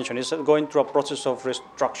 as I mentioned, is going through a process of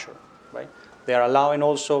restructure, right? They are allowing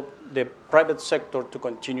also the private sector to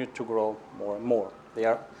continue to grow more and more. They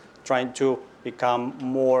are trying to become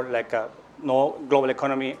more like a global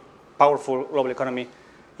economy, powerful global economy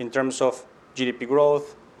in terms of GDP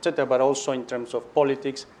growth, etc., but also in terms of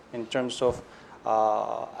politics, in terms of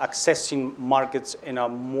accessing markets in a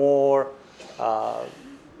more,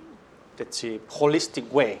 let's see, holistic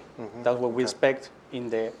way. That's what we expect in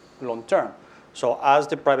the long term. So as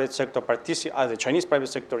the private sector as the Chinese private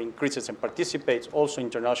sector increases and participates also in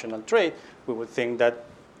international trade, we would think that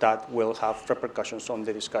that will have repercussions on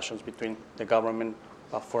the discussions between the government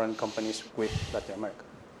of foreign companies with Latin America.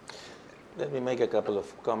 Let me make a couple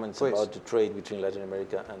of comments Please. about the trade between Latin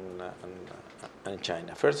America and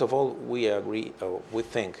China. First of all, we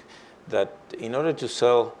think that in order to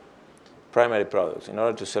sell primary products, in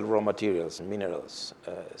order to sell raw materials, minerals,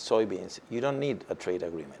 soybeans, you don't need a trade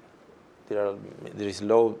agreement. There is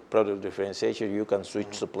low product differentiation. You can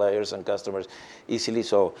switch suppliers and customers easily.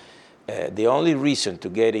 So the only reason to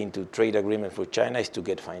get into trade agreement with China is to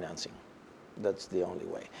get financing. That's the only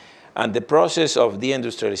way. And the process of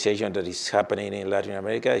deindustrialization that is happening in Latin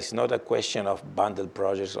America is not a question of bundled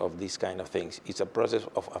projects of these kind of things. It's a process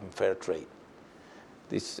of unfair trade.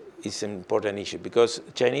 This is an important issue because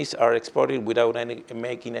Chinese are exporting without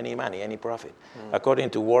making any money, any profit.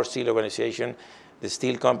 According to World Steel Organization, the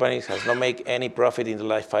steel companies has not made any profit in the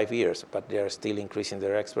last 5 years, but they are still increasing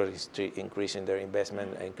their exports, increasing their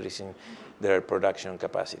investment, increasing their production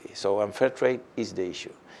capacity. So unfair trade is the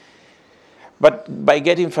issue. But by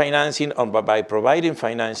getting financing or by providing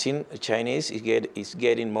financing, Chinese is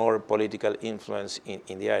getting more political influence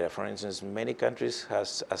in the area. For instance, many countries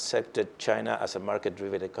has accepted China as a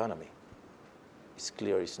market-driven economy. It's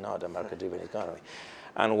clear it's not a market-driven economy.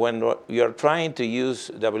 And when you are trying to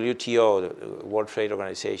use WTO, the World Trade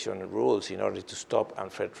Organization rules in order to stop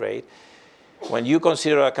unfair trade, when you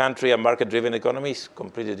consider a country a market-driven economy, it's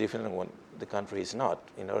completely different than when the country is not,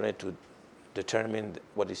 in order to determine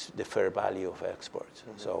what is the fair value of exports.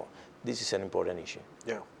 So this is an important issue.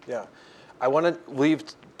 Yeah. I want to leave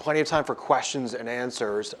plenty of time for questions and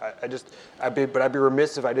answers. I'd be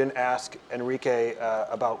remiss if I didn't ask Enrique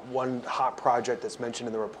about one hot project that's mentioned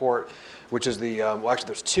in the report, which is well, actually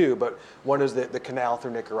there's two, but one is the canal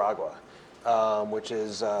through Nicaragua, which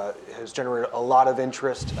has generated a lot of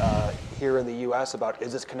interest here in the U.S. about,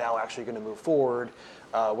 is this canal actually going to move forward?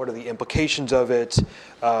 What are the implications of it?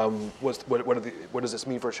 What does this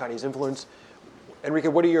mean for Chinese influence? Enrique,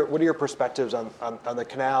 what are your perspectives on the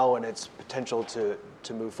canal and its potential to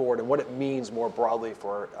move forward, and what it means more broadly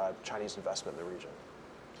for Chinese investment in the region?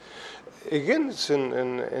 Again, it's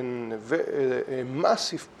a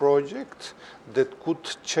massive project that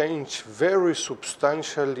could change very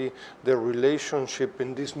substantially the relationship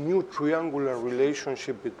in this new triangular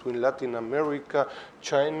relationship between Latin America,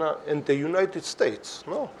 China, and the United States.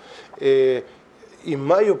 No? In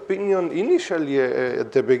my opinion, initially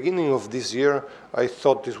at the beginning of this year, I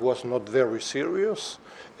thought this was not very serious.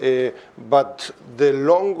 But the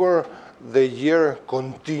longer the year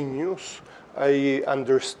continues, I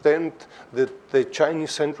understand that the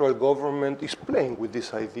Chinese central government is playing with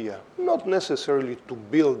this idea, not necessarily to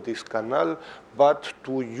build this canal, but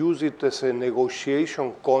to use it as a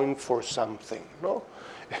negotiation coin for something. No?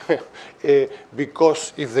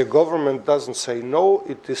 Because if the government doesn't say no,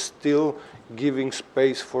 it is still giving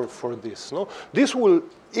space for this. No? This will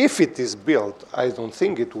if it is built, I don't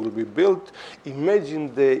think it will be built.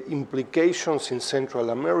 Imagine the implications in Central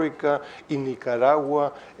America, in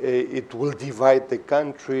Nicaragua. It will divide the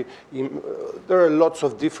country. There are lots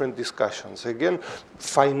of different discussions. Again,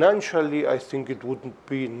 financially, I think it wouldn't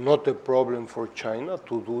be not a problem for China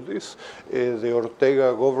to do this. The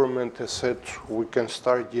Ortega government has said we can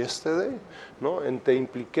start yesterday. No? And the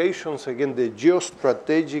implications, again, the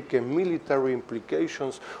geostrategic and military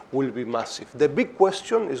implications will be massive. The big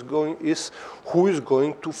question is who is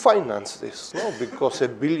going to finance this? No? Because a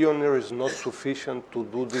billionaire is not sufficient to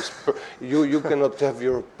do this. You cannot have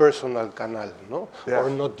your personal canal, no? Yeah.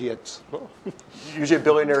 Or not yet. No? Usually a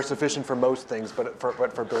billionaire is sufficient for most things, but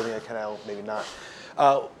for building a canal, maybe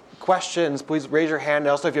not. Questions, please raise your hand.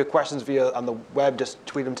 Also, if you have questions on the web, just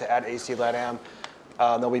tweet them to @ACLATAM.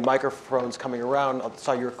 There'll be microphones coming around. I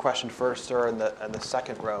saw your question first, sir, in the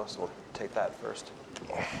second row, so we'll take that first.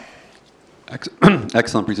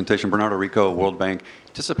 Excellent presentation. Bernardo Rico, World Bank.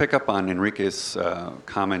 Just to pick up on Enrique's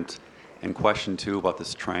comment and question, too, about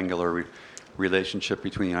this triangular relationship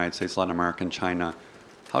between the United States, Latin America, and China,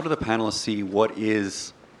 how do the panelists see what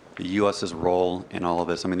is the U.S.'s role in all of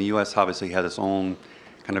this? I mean, the U.S. obviously has its own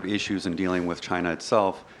kind of issues in dealing with China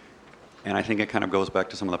itself, and I think it kind of goes back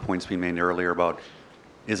to some of the points being made earlier about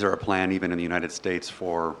is there a plan even in the United States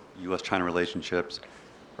for U.S.-China relationships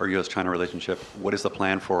or U.S.-China relationship? What is the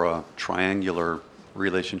plan for a triangular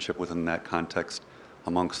relationship within that context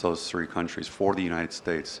amongst those three countries for the United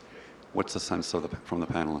States? What's the sense from the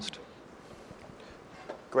panelist?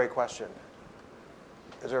 Great question.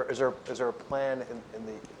 Is there a plan in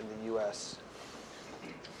the U.S.?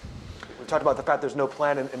 We talked about the fact there's no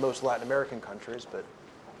plan in most Latin American countries, but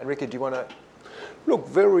Enrique, do you want to? Look,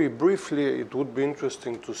 very briefly, it would be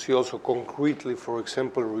interesting to see also concretely, for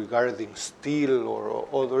example, regarding steel or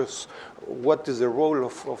others, what is the role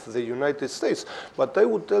of the United States. But I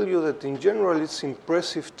would tell you that in general, it's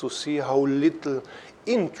impressive to see how little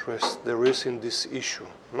interest there is in this issue.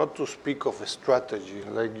 Not to speak of a strategy,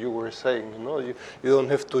 like you were saying, you don't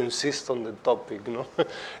have to insist on the topic,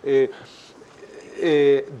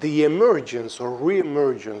 the emergence or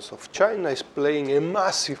re-emergence of China is playing a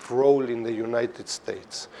massive role in the United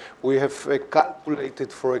States. We have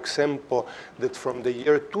calculated, for example, that from the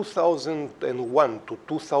year 2001 to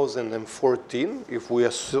 2014, if we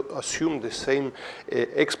assume the same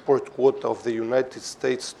export quota of the United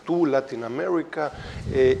States to Latin America,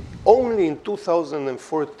 only in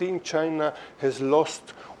 2014 China has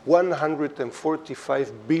lost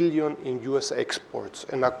 145 billion in U.S. exports.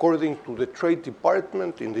 And according to the Trade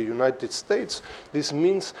Department in the United States, this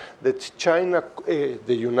means that the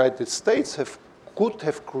United States could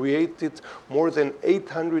have created more than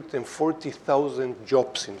 840,000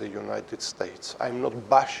 jobs in the United States. I'm not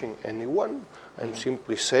bashing anyone. I'm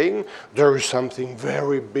simply saying there is something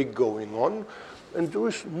very big going on. And there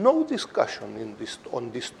is no discussion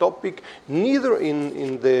on this topic, neither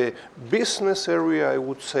in the business area, I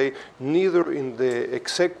would say, neither in the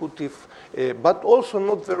executive, but also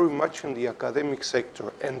not very much in the academic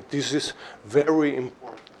sector. And this is very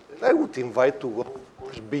important. And I would invite to go, of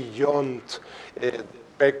course, beyond the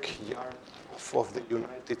backyard of the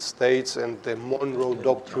United States and the Monroe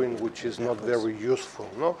Doctrine, which is not very useful.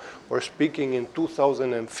 No? We're speaking in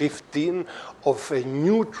 2015 of a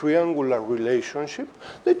new triangular relationship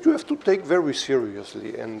that you have to take very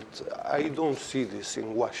seriously, and I don't see this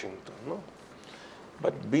in Washington. No?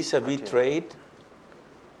 But vis-a-vis trade,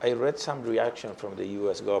 I read some reaction from the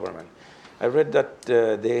U.S. government. I read that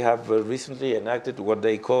they have recently enacted what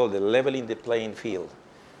they call the leveling the playing field,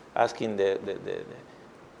 asking the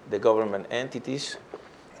government entities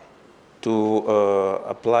to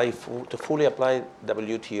fully apply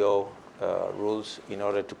WTO rules in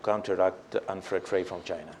order to counteract unfair trade from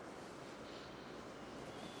China.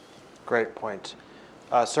 Great point.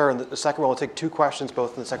 Sir, in the second one, we'll take two questions,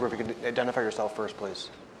 both in the second row. If you could identify yourself first, please.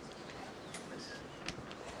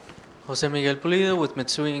 Jose Miguel Pulido with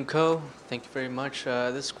Mitsui & Co. Thank you very much.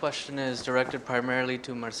 This question is directed primarily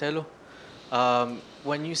to Marcelo.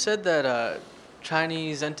 When you said that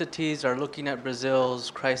Chinese entities are looking at Brazil's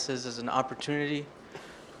crisis as an opportunity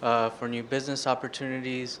for new business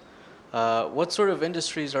opportunities, what sort of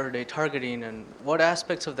industries are they targeting, and what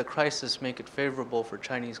aspects of the crisis make it favorable for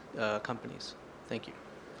Chinese companies? Thank you.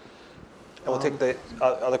 And we'll take the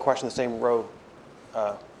other question, the same row.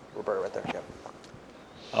 Roberto, right there. Yeah.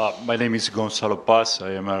 My name is Gonzalo Paz.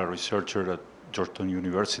 I am a researcher at Georgetown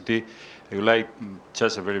University. I would like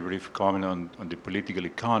just a very brief comment on the political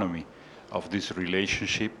economy of this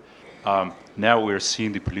relationship. Now we're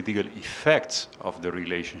seeing the political effects of the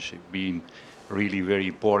relationship being really very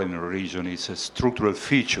important in the region. It's a structural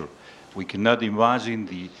feature We cannot imagine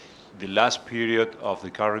the last period of the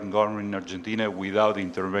current government in Argentina without the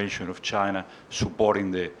intervention of China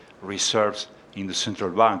supporting the reserves in the central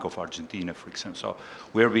bank of Argentina, for example. So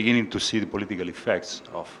we are beginning to see the political effects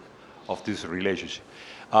of this relationship.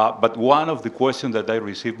 But one of the questions that I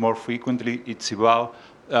receive more frequently, it's about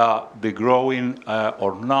the growing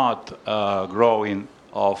or not growing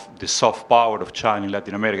of the soft power of China in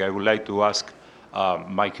Latin America. I would like to ask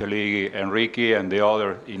my colleague Enrique and the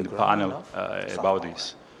other in the panel about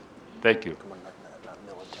this. Thank you.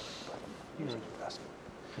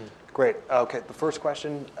 Great. Okay, the first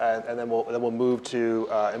question, and then we'll move to.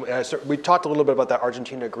 We talked a little bit about that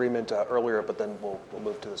Argentina agreement earlier, but then we'll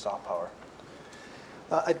move to the soft power.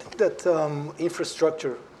 I think that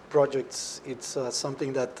infrastructure projects, it's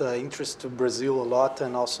something that interests to Brazil a lot,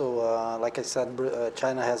 and also, like I said,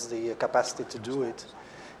 China has the capacity to do it.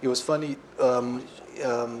 It was funny, in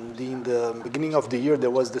the beginning of the year, there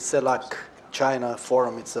was the CELAC China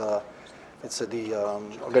Forum. It's the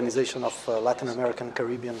Organization of Latin American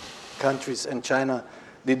Caribbean Countries, and China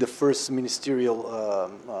did the first ministerial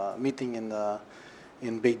meeting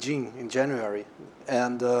in Beijing in January.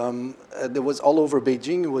 And there was all over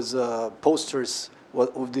Beijing, it was posters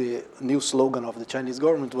with the new slogan of the Chinese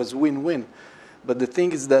government was win-win. But the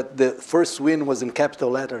thing is that the first win was in capital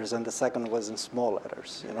letters and the second was in small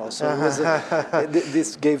letters. So it was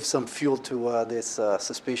this gave some fuel to this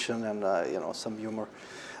suspicion and some humor.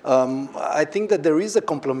 I think that there is a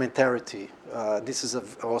complementarity. This is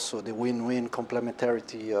also the win-win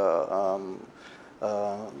complementarity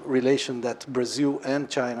relation that Brazil and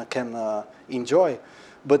China can enjoy.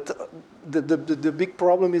 But the big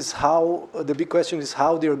problem is the big question is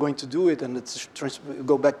how they are going to do it, and it's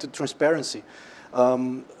go back to transparency.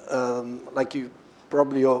 Like you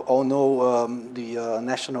probably all know, the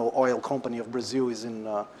national oil company of Brazil is in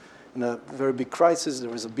a very big crisis. There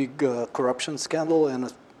was a big corruption scandal,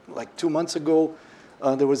 and like 2 months ago,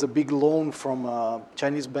 there was a big loan from a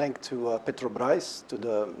Chinese bank to Petrobras, to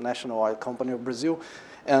the national oil company of Brazil.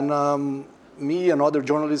 And me and other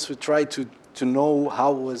journalists, we tried to know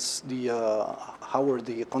how were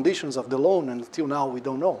the conditions of the loan, and until now we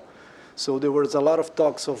don't know. So there was a lot of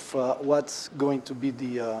talks of what's going to be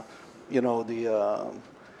the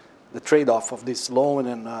trade-off of this loan,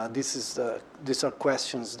 and these are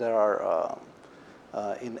questions that are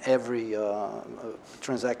in every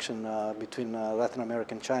transaction between Latin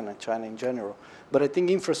America and China in general. But I think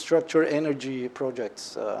infrastructure, energy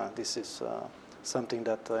projects, this is something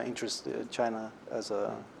that interests China as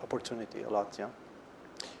an opportunity a lot, yeah.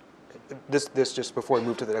 This just before we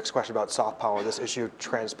move to the next question about soft power, this issue of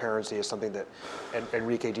transparency is something that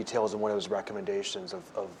Enrique details in one of his recommendations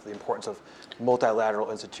of the importance of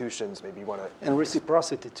multilateral institutions. Maybe you want to... And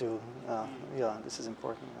reciprocity too. Yeah, this is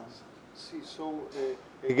important. See, so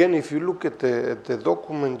again, if you look at the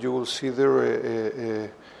document, you will see there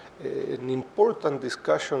an important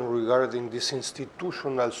discussion regarding this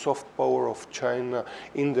institutional soft power of China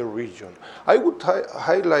in the region. I would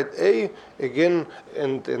highlight again,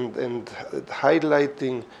 and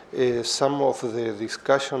highlighting some of the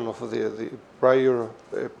discussion of the prior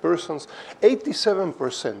persons.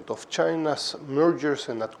 87% of China's mergers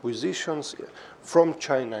and acquisitions from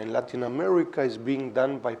China in Latin America is being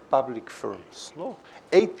done by public firms. No,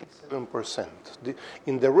 87%.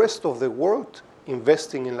 In the rest of the world,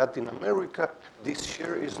 investing in Latin America, this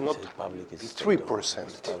share is not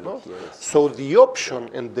 3%. No? So the option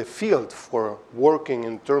and the field for working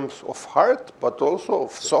in terms of hard, but also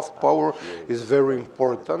of soft power is very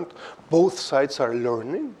important. Both sides are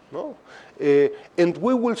learning. No? And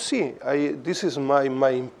we will see, this is my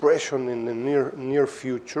impression in the near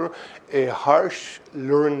future, a harsh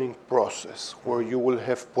learning process where you will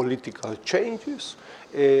have political changes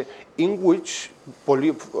in which,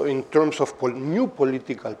 in terms of new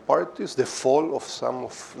political parties, the fall of some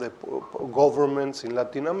of the governments in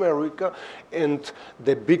Latin America, and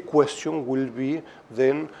the big question will be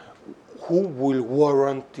then who will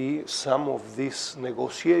guarantee some of these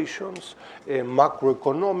negotiations,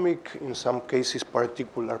 macroeconomic, in some cases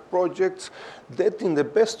particular projects, that in the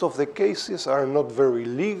best of the cases are not very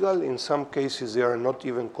legal, in some cases they are not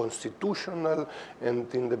even constitutional,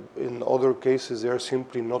 and in other cases they are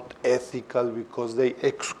simply not ethical because they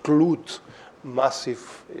exclude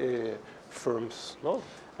massive firms. No?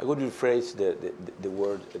 I would rephrase the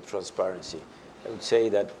word transparency. I would say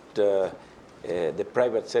that the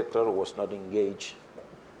private sector was not engaged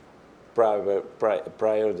prior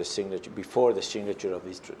the signature, before the signature of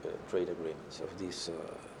these trade agreements, of these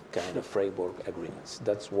kind of framework agreements.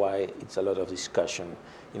 That's why it's a lot of discussion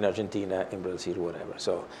in Argentina, in Brazil, whatever.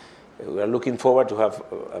 So We are looking forward to have,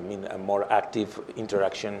 a more active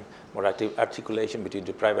interaction, more active articulation between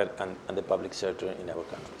the private and the public sector in our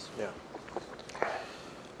countries. Yeah.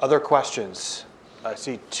 Other questions? I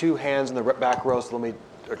see two hands in the back row, so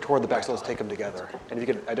or toward the back, so let's take them together. And if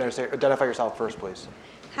you could identify yourself first, please.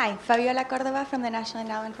 Hi, Fabiola Cordova from the National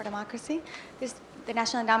Endowment for Democracy. There's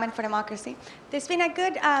been a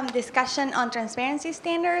good discussion on transparency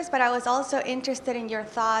standards, but I was also interested in your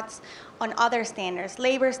thoughts on other standards,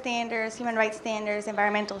 labor standards, human rights standards,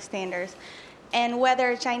 environmental standards, and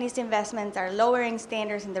whether Chinese investments are lowering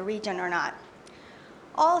standards in the region or not.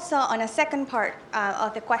 Also, on a second part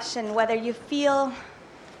of the question, whether you feel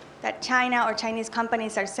that China or Chinese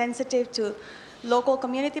companies are sensitive to local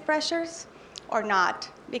community pressures or not,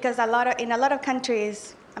 because in a lot of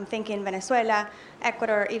countries, I'm thinking Venezuela,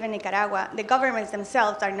 Ecuador, even Nicaragua, the governments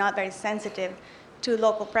themselves are not very sensitive to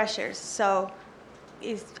local pressures. So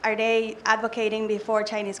are they advocating before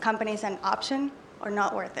Chinese companies an option or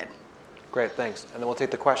not worth it? Great, thanks. And then we'll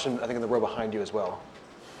take the question, I think, in the row behind you as well.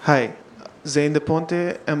 Hi, Zane de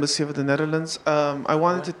Ponte, Embassy of the Netherlands. I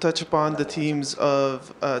wanted to touch upon the themes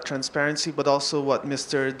of transparency, but also what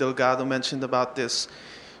Mr. Delgado mentioned about this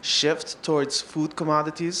shift towards food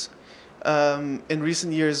commodities. In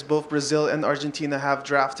recent years, both Brazil and Argentina have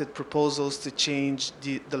drafted proposals to change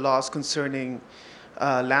the laws concerning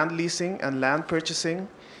land leasing and land purchasing.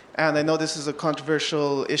 And I know this is a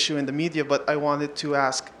controversial issue in the media, but I wanted to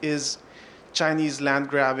ask, is Chinese land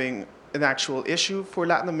grabbing an actual issue for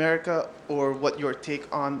Latin America, or what your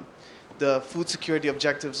take on the food security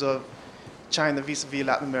objectives of China vis-a-vis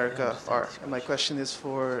Latin America are? And my question is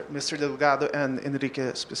for Mr. Delgado and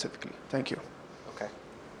Enrique specifically. Thank you. Okay.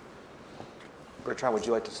 Bertrand, would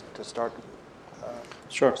you like to start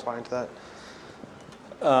Sure. responding to that?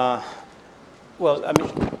 Well, I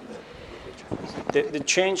mean, the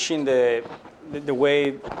change in the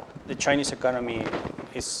way the Chinese economy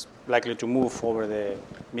is likely to move over the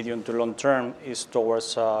medium to long term is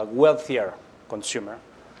towards a wealthier consumer,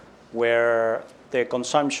 where the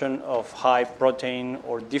consumption of high protein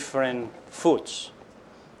or different foods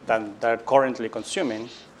than they're currently consuming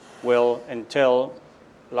will entail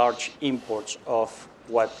large imports of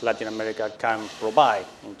what Latin America can provide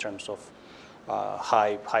in terms of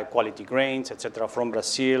high quality grains, etc., from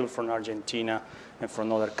Brazil, from Argentina, and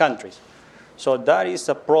from other countries. So that is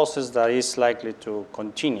a process that is likely to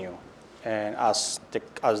continue, and as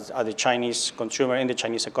the Chinese consumer and the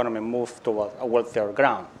Chinese economy move toward a wealthier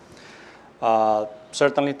ground.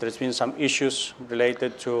 Certainly, there's been some issues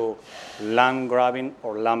related to land grabbing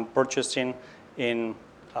or land purchasing in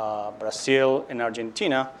Brazil and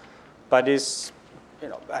Argentina, but it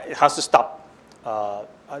has to stop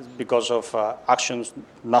because of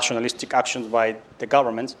nationalistic actions by the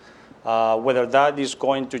governments. Whether that is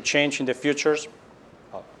going to change in the futures,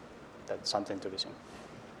 that's something to be seen.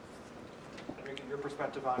 Your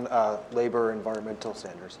perspective on labor environmental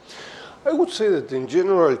standards? I would say that in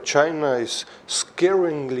general, China is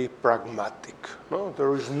scaringly pragmatic. No?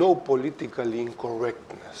 There is no political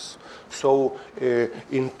incorrectness. So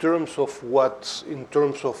in terms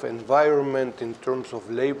of environment, in terms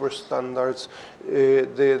of labor standards,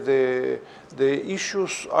 the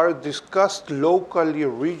issues are discussed locally,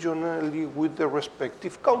 regionally, with the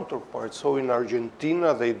respective counterparts. So in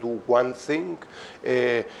Argentina, they do one thing.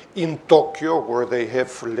 In Tokyo, where they have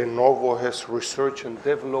Lenovo has research and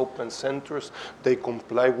development centers, they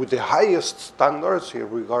comply with the highest standards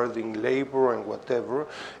regarding labor and whatever.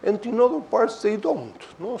 And in other parts, they don't.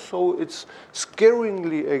 No? So it's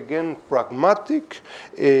scaringly, again, pragmatic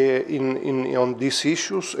on these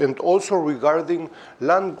issues, and also regarding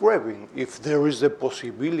land grabbing. If there is a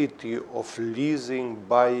possibility of leasing,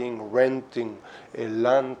 buying, renting a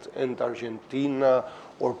land, and Argentina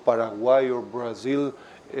or Paraguay or Brazil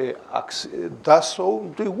does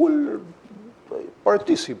so, they will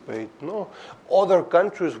participate. No? Other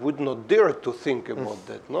countries would not dare to think about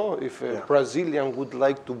that. No? If a Brazilian would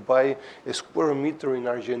like to buy a square meter in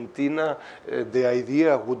Argentina, the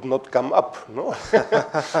idea would not come up. No?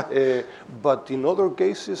 But in other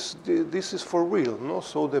cases, this is for real. No?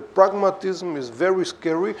 So the pragmatism is very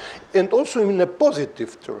scary, and also in a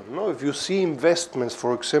positive term. No? If you see investments,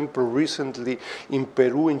 for example, recently in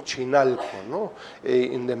Peru, in Chinalco, no?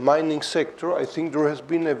 In the mining sector, I think there has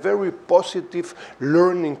been a very positive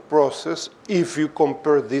learning process if you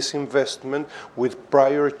compare this investment with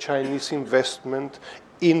prior Chinese investment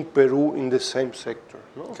in Peru in the same sector.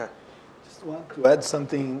 No? Okay. Just want to add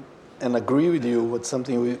something and agree with you with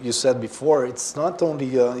something you said before. It's not only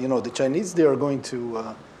the Chinese; they are going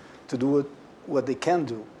to do what they can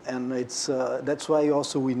do, and that's why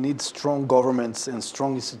also we need strong governments and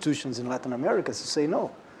strong institutions in Latin America to say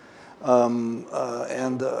no. I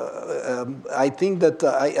think that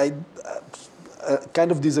I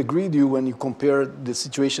kind of disagreed with you when you compare the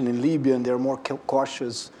situation in Libya, and they're more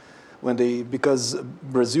cautious when because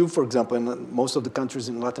Brazil, for example, and most of the countries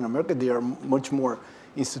in Latin America, they are much more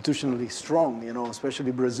institutionally strong,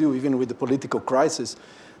 especially Brazil, even with the political crisis.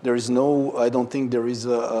 There is I don't think there is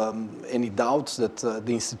any doubts that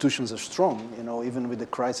the institutions are strong, even with the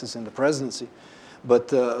crisis in the presidency. But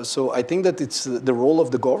so I think that it's the role of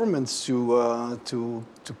the governments to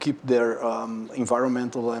keep their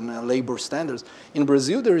environmental and labor standards. In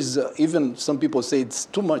Brazil, there is even some people say it's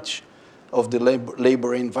too much of the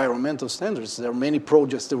labor and environmental standards. There are many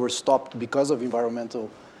projects that were stopped because of environmental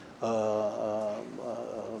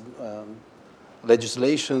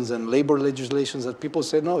legislations and labor legislations that people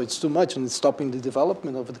say, no, it's too much and it's stopping the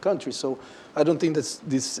development of the country. So I don't think that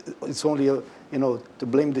it's only, to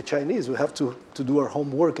blame the Chinese. We have to do our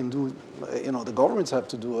homework and do, the governments have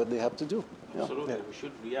to do what they have to do. Absolutely, we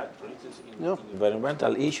should react. For instance, in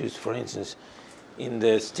environmental issues, for instance, in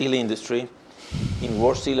the steel industry, in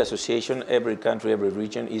World Steel Association, every country, every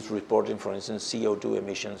region is reporting, for instance, CO2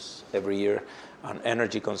 emissions every year and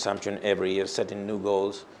energy consumption every year, setting new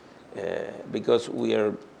goals. Because we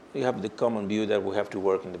have the common view that we have to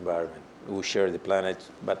work in the environment. We share the planet,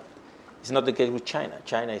 but it's not the case with China.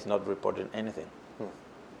 China is not reporting anything.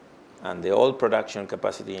 And the oil production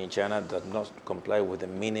capacity in China does not comply with the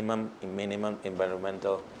minimum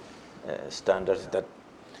environmental standards that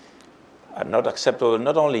are not acceptable,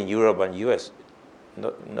 not only in Europe and US,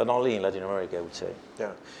 not only in Latin America, I would say.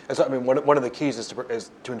 Yeah, and so I mean, one of the keys is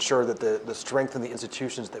to ensure that the strength of the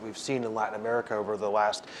institutions that we've seen in Latin America over the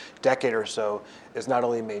last decade or so is not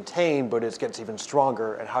only maintained, but it gets even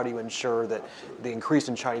stronger. And how do you ensure that the increase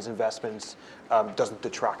in Chinese investments doesn't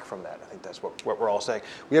detract from that? I think that's what we're all saying.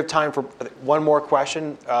 We have time for one more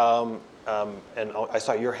question, and I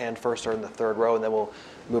saw your hand first, or in the third row, and then we'll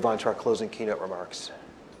move on to our closing keynote remarks.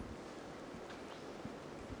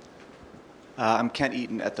 I'm Kent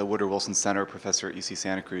Eaton at the Woodrow Wilson Center, professor at UC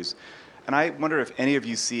Santa Cruz. And I wonder if any of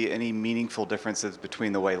you see any meaningful differences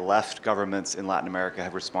between the way left governments in Latin America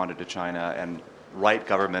have responded to China and right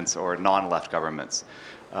governments or non-left governments.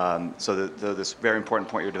 So this very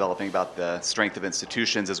important point you're developing about the strength of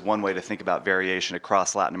institutions is one way to think about variation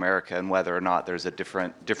across Latin America and whether or not there's a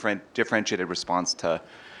differentiated response to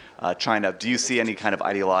China. Do you see any kind of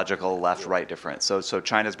ideological left-right difference? So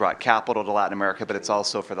China's brought capital to Latin America, but it's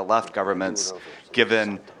also for the left governments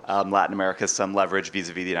given Latin America some leverage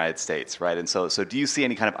vis-a-vis the United States, right? And so do you see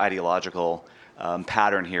any kind of ideological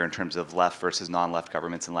pattern here in terms of left versus non-left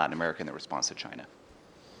governments in Latin America in their response to China?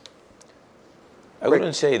 I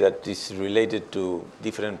wouldn't say that this is related to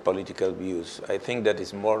different political views. I think that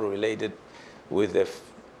it's more related with the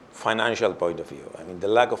financial point of view. I mean, the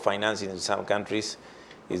lack of financing in some countries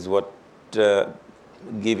is what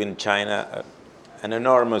given China an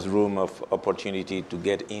enormous room of opportunity to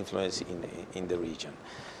get influence in the region.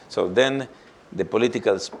 So then the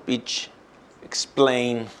political speech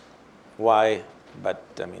explain why, but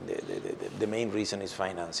I mean the main reason is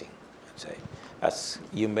financing, I'd say. As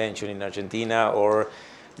you mentioned in Argentina or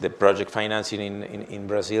the project financing in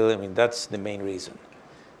Brazil, I mean that's the main reason.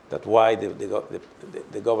 That's why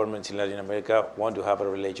the governments in Latin America want to have a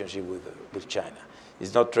relationship with China.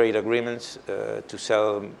 It's not trade agreements to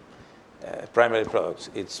sell primary products.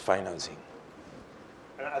 It's financing.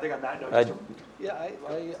 And I think on that note,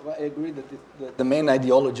 I agree that the main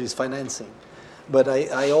ideology is financing, but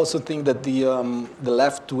I also think that the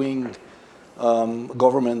left-wing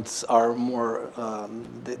governments are more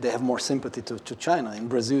they have more sympathy to China. In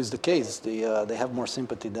Brazil is the case. They have more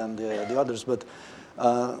sympathy than the others, but.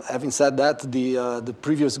 Having said that, the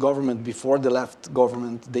previous government, before the left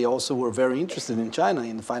government, they also were very interested in China,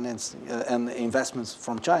 in finance and investments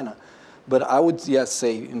from China. But I would,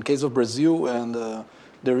 say, in case of Brazil, and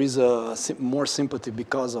there is more sympathy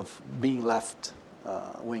because of being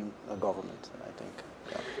left-wing government, I think.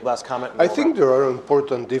 Yeah. Last comment? I think there are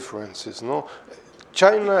important differences, no?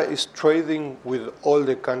 China is trading with all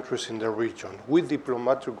the countries in the region, with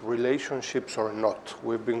diplomatic relationships or not.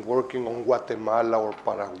 We've been working on Guatemala or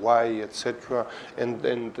Paraguay, etc., and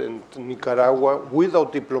Nicaragua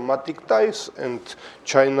without diplomatic ties, and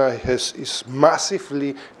China is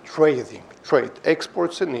massively trade,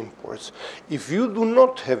 exports and imports. If you do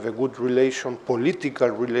not have a good political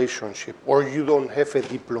relationship, or you don't have a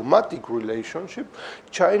diplomatic relationship,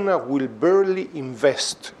 China will barely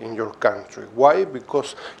invest in your country. Why?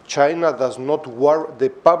 Because China does not the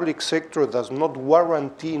public sector does not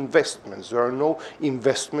guarantee investments. There are no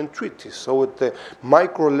investment treaties. So at the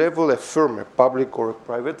micro level, a firm, a public or a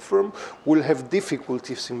private firm, will have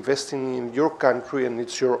difficulties investing in your country, and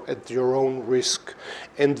it's at your own risk.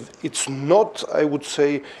 And it's not, I would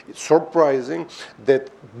say, surprising that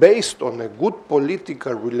based on a good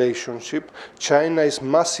political relationship, China is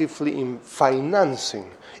massively financing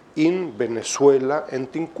in Venezuela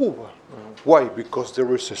and in Cuba. Why? Because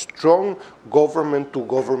there is a strong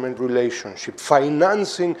government-to-government relationship.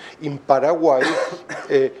 Financing in Paraguay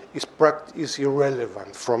is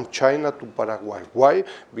irrelevant from China to Paraguay. Why?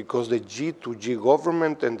 Because the G2G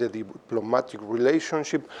government and the diplomatic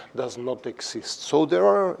relationship does not exist. So there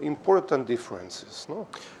are important differences. No?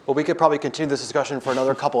 Well, we could probably continue this discussion for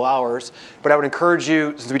another couple hours, but I would encourage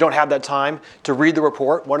you, since we don't have that time, to read the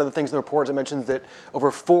report. One of the things in the report is it mentions that over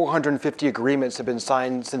 450 agreements have been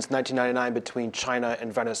signed since 1999 between China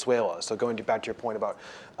and Venezuela. So going back to your point about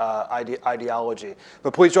ideology.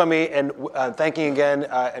 But please join me in thanking again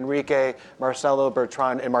Enrique, Marcelo,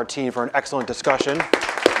 Bertrand, and Martin for an excellent discussion.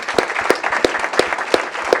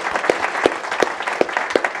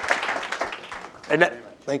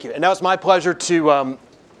 Thank you. And now it's my pleasure to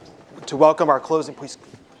welcome our closing, please.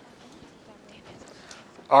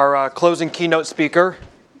 Our closing keynote speaker,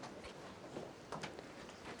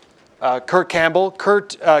 Kurt Campbell.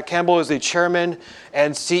 Kurt Campbell is the chairman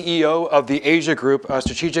and CEO of the Asia Group, a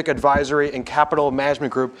strategic advisory and capital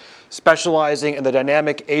management group specializing in the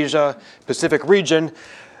dynamic Asia-Pacific region.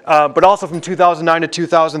 But also from 2009 to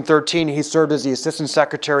 2013, he served as the Assistant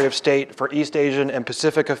Secretary of State for East Asian and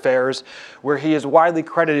Pacific Affairs, where he is widely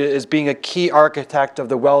credited as being a key architect of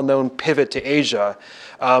the well-known pivot to Asia.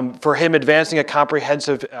 For him, advancing a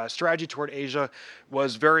comprehensive strategy toward Asia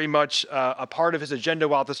was very much a part of his agenda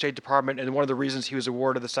while at the State Department, and one of the reasons he was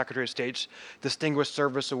awarded the Secretary of State's Distinguished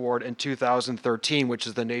Service Award in 2013, which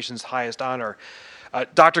is the nation's highest honor.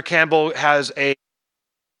 Dr. Campbell has a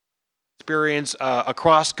experience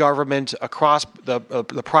across government, across the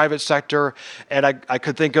private sector, and I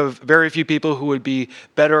could think of very few people who would be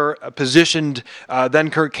better positioned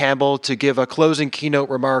than Kurt Campbell to give a closing keynote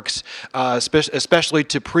remarks, especially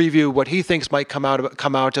to preview what he thinks might come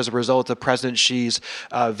out as a result of President Xi's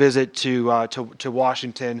visit to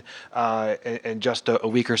Washington in just a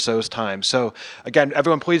week or so's time. So again,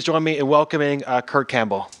 everyone, please join me in welcoming Kurt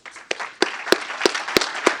Campbell.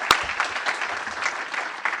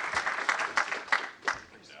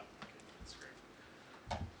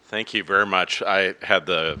 Thank you very much. I had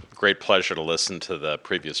the great pleasure to listen to the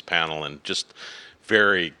previous panel and just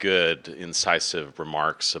very good, incisive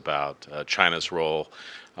remarks about China's role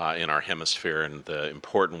in our hemisphere and the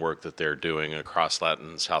important work that they're doing across Latin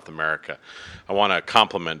and South America. I want to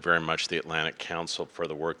compliment very much the Atlantic Council for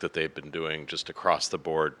the work that they've been doing just across the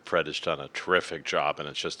board. Fred has done a terrific job, and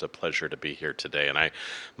it's just a pleasure to be here today. And I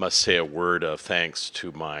must say a word of thanks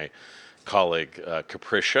to my colleague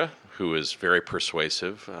Capricia, who is very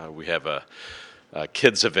persuasive. We have a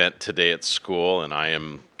kids event today at school, and I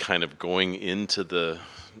am kind of going into the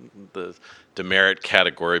demerit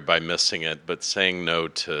category by missing it, but saying no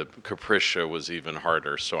to Capricia was even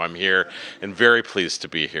harder. So I'm here and very pleased to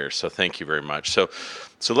be here. So thank you very much. So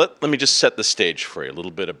let me just set the stage for you a little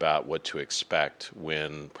bit about what to expect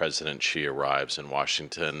when President Xi arrives in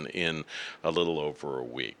Washington in a little over a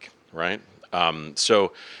week, right?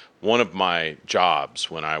 So one of my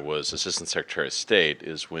jobs when I was Assistant Secretary of State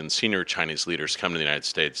is when senior Chinese leaders come to the United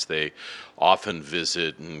States, they often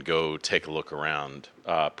visit and go take a look around.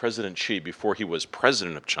 President Xi, before he was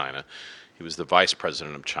president of China, he was the vice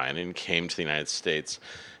president of China and came to the United States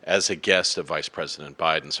as a guest of Vice President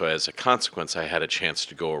Biden. So as a consequence, I had a chance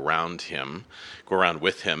to go around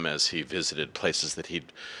with him as he visited places that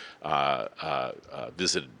he'd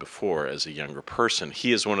visited before as a younger person.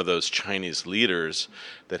 He is one of those Chinese leaders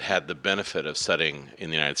that had the benefit of studying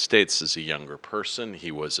in the United States as a younger person.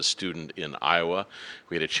 He was a student in Iowa.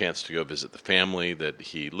 We had a chance to go visit the family that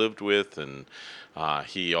he lived with, and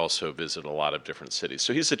he also visited a lot of different cities.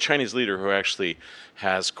 So he's a Chinese leader who actually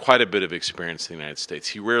has quite a bit of experience in the United States.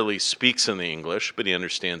 He rarely speaks in the English, but he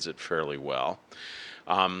understands it fairly well.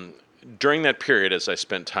 During that period, as I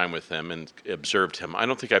spent time with him and observed him, I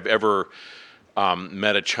don't think I've ever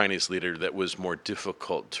met a Chinese leader that was more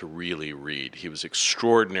difficult to really read. He was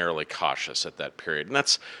extraordinarily cautious at that period. And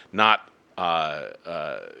that's not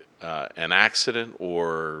an accident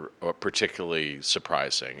or particularly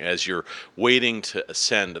surprising. As you're waiting to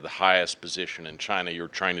ascend to the highest position in China, you're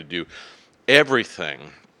trying to do everything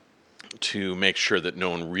to make sure that no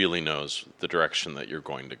one really knows the direction that you're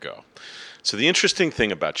going to go. So the interesting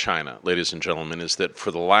thing about China, ladies and gentlemen, is that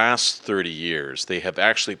for the last 30 years, they have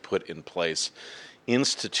actually put in place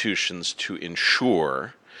institutions to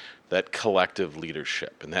ensure that collective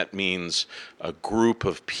leadership. And that means a group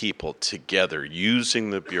of people together using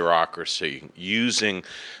the bureaucracy, using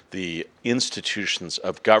the institutions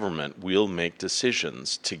of government will make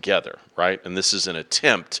decisions together, right? And this is an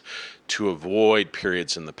attempt to avoid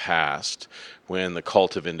periods in the past when the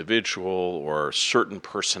cult of individual or certain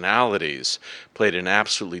personalities played an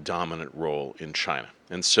absolutely dominant role in China.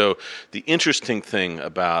 And so the interesting thing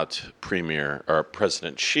about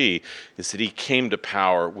President Xi is that he came to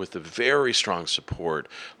power with the very strong support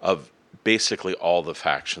of basically all the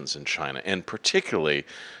factions in China, and particularly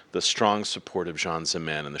the strong support of Jiang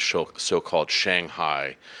Zemin and the so-called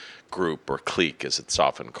Shanghai group, or clique as it's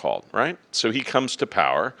often called, right? So he comes to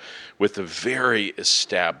power with a very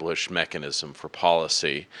established mechanism for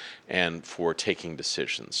policy and for taking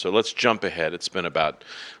decisions. So let's jump ahead. It's been about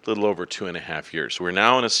a little over 2.5 years. We're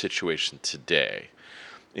now in a situation today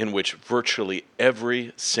in which virtually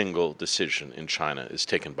every single decision in China is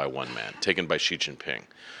taken by one man, taken by Xi Jinping.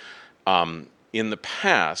 In the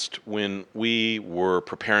past, when we were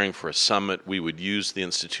preparing for a summit, we would use the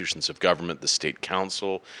institutions of government, the State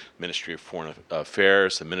Council, Ministry of Foreign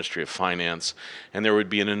Affairs, the Ministry of Finance, and there would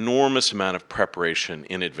be an enormous amount of preparation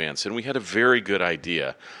in advance. And we had a very good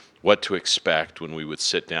idea what to expect when we would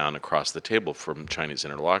sit down across the table from Chinese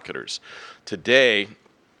interlocutors. Today,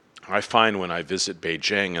 I find when I visit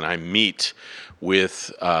Beijing and I meet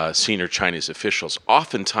with senior Chinese officials,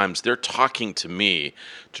 oftentimes they're talking to me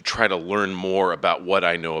to try to learn more about what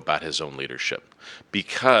I know about his own leadership,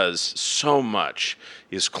 because so much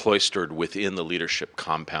is cloistered within the leadership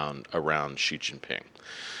compound around Xi Jinping.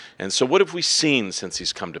 And so what have we seen since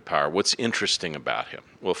he's come to power? What's interesting about him?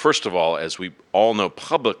 Well, first of all, as we all know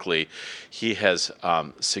publicly, he has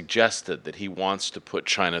suggested that he wants to put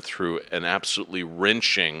China through an absolutely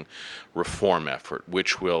wrenching reform effort,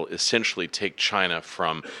 which will essentially take China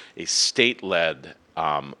from a state-led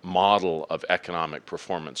model of economic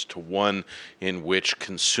performance to one in which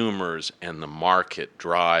consumers and the market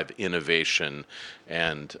drive innovation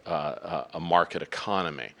and a market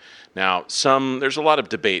economy. Now, there's a lot of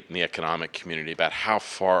debate in the economic community about how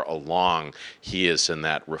far along he is in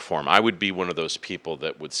that reform. I would be one of those people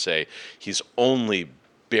that would say he's only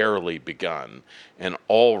barely begun, and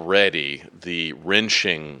already the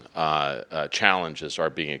wrenching challenges are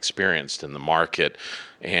being experienced in the market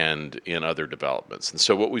and in other developments. And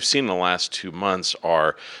so what we've seen in the last 2 months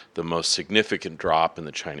are the most significant drop in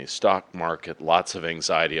the Chinese stock market, lots of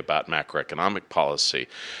anxiety about macroeconomic policy,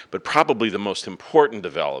 but probably the most important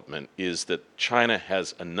development is that China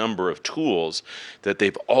has a number of tools that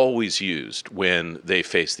they've always used when they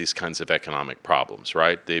face these kinds of economic problems,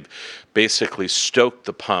 right? They've basically stoked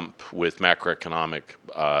the pump with macroeconomic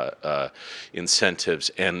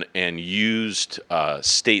incentives and used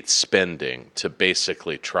state spending to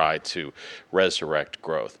basically try to resurrect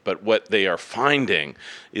growth. But what they are finding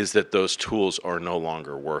is that those tools are no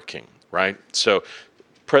longer working, right? So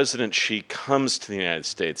President Xi comes to the United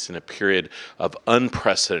States in a period of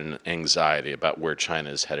unprecedented anxiety about where China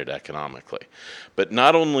is headed economically. But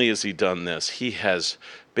not only has he done this, he has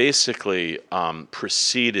basically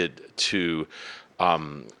proceeded to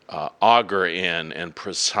augur in and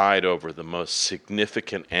preside over the most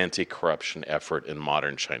significant anti-corruption effort in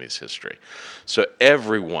modern Chinese history. So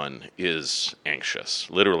everyone is anxious,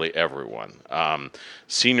 literally everyone.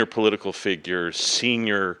 Senior political figures,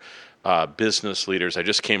 senior business leaders. I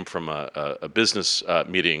just came from a business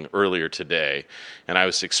meeting earlier today, and I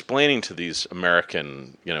was explaining to these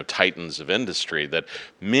American, titans of industry that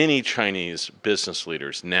many Chinese business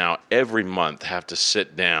leaders now every month have to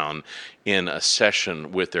sit down in a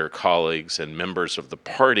session with their colleagues and members of the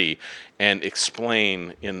party and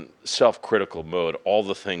explain in self-critical mode all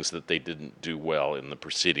the things that they didn't do well in the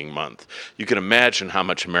preceding month. You can imagine how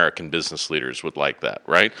much American business leaders would like that,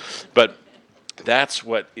 right? But that's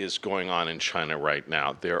what is going on in China right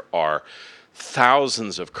now. There are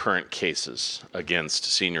thousands of current cases against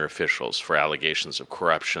senior officials for allegations of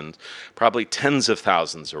corruption, probably tens of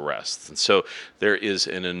thousands of arrests. And so there is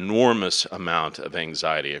an enormous amount of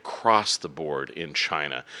anxiety across the board in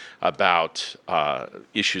China about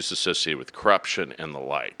issues associated with corruption and the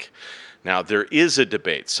like. Now, there is a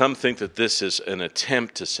debate. Some think that this is an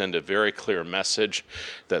attempt to send a very clear message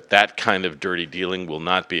that that kind of dirty dealing will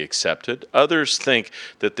not be accepted. Others think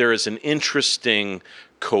that there is an interesting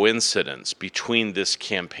coincidence between this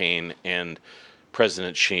campaign and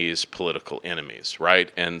President Xi's political enemies,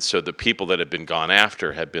 right? And so the people that have been gone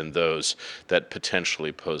after have been those that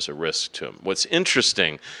potentially pose a risk to him. What's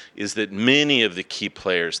interesting is that many of the key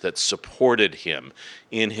players that supported him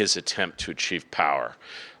in his attempt to achieve power,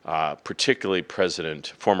 particularly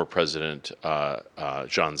former President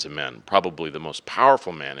Jiang Zemin, probably the most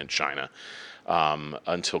powerful man in China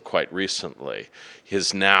until quite recently,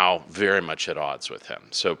 is now very much at odds with him.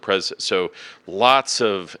 So lots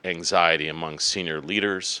of anxiety among senior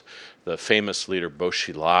leaders. The famous leader Bo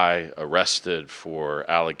Xilai arrested for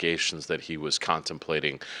allegations that he was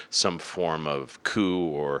contemplating some form of coup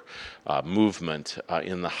or movement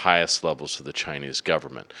in the highest levels of the Chinese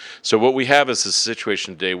government. So what we have is a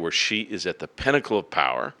situation today where Xi is at the pinnacle of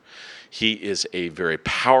power. He is a very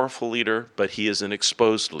powerful leader, but he is an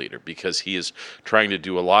exposed leader because he is trying to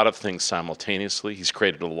do a lot of things simultaneously. He's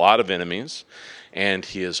created a lot of enemies, and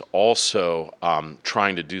he is also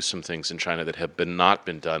trying to do some things in China that have not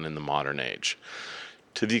been done in the modern age.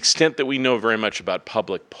 To the extent that we know very much about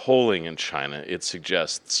public polling in China, it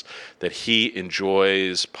suggests that he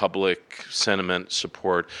enjoys public sentiment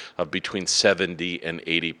support of between 70 and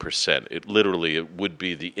 80%. It would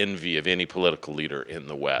be the envy of any political leader in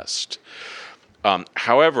the West.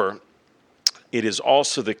 However, it is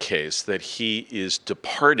also the case that he is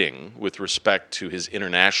departing with respect to his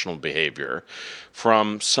international behavior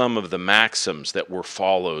from some of the maxims that were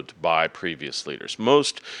followed by previous leaders.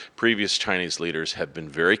 Most previous Chinese leaders have been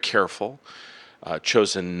very careful,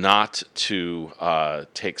 chosen not to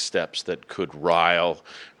take steps that could rile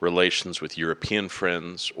relations with European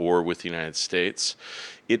friends or with the United States.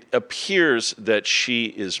 It appears that Xi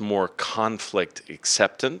is more conflict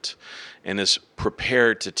acceptant and is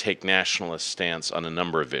prepared to take nationalist stance on a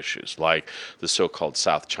number of issues, like the so-called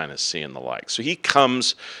South China Sea and the like. So he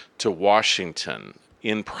comes to Washington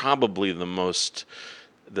in probably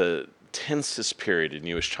the tensest period in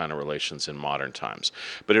U.S.-China relations in modern times.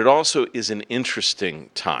 But it also is an interesting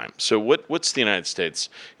time. So what's the United States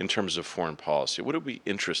in terms of foreign policy? What are we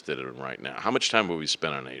interested in right now? How much time will we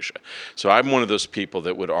spend on Asia? So I'm one of those people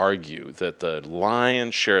that would argue that the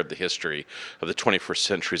lion's share of the history of the 21st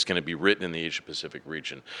century is going to be written in the Asia-Pacific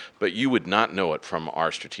region. But you would not know it from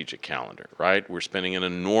our strategic calendar, right? We're spending an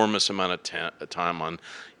enormous amount of time on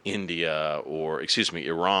Iran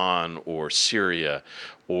or Syria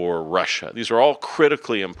or Russia. These are all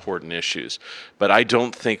critically important issues, but I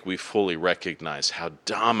don't think we fully recognize how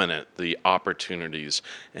dominant the opportunities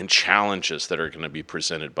and challenges that are going to be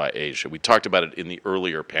presented by Asia. We talked about it in the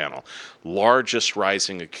earlier panel. Largest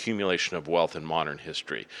rising accumulation of wealth in modern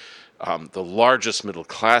history. The largest middle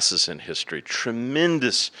classes in history.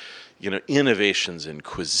 Tremendous, innovations in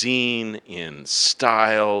cuisine, in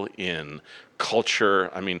style, in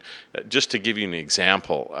culture. I mean, just to give you an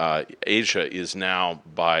example, Asia is now,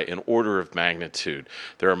 by an order of magnitude,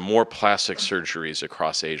 there are more plastic surgeries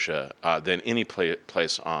across Asia than any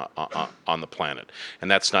place on the planet.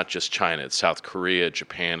 And that's not just China, it's South Korea,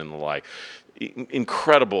 Japan, and the like.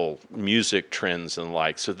 Incredible music trends and the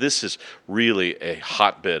like. So this is really a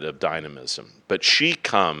hotbed of dynamism. But Xi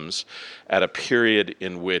comes at a period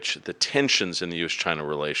in which the tensions in the U.S.-China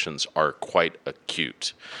relations are quite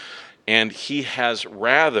acute. And he has,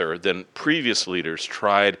 rather than previous leaders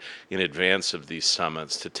tried in advance of these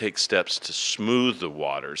summits to take steps to smooth the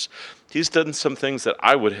waters, he's done some things that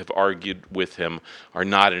I would have argued with him are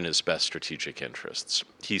not in his best strategic interests.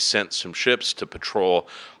 He sent some ships to patrol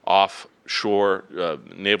offshore,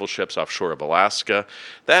 naval ships offshore of Alaska.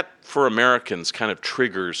 That, for Americans, kind of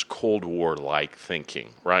triggers Cold War-like thinking,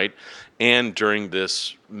 right? And during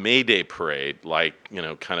this May Day parade,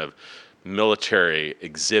 kind of military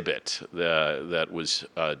exhibit that was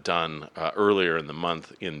done earlier in the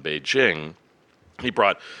month in Beijing, he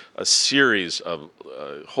brought a series of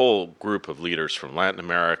a whole group of leaders from Latin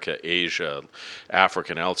America, Asia,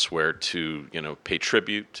 Africa, and elsewhere to pay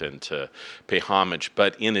tribute and to pay homage.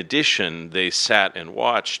 But in addition, they sat and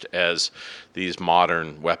watched as these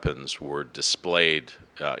modern weapons were displayed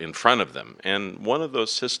in front of them. And one of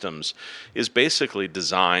those systems is basically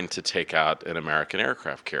designed to take out an American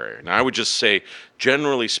aircraft carrier. Now, I would just say,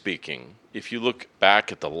 generally speaking, if you look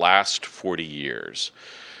back at the last 40 years,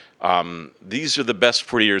 these are the best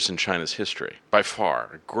 40 years in China's history, by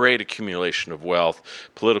far. A great accumulation of wealth,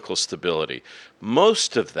 political stability.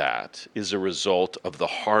 Most of that is a result of the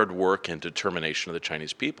hard work and determination of the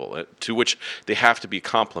Chinese people, to which they have to be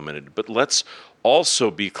complimented. But let's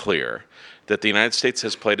also be clear that the United States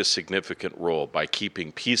has played a significant role by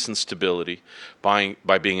keeping peace and stability, by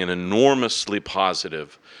being an enormously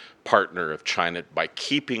positive partner of China, by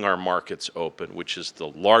keeping our markets open, which is the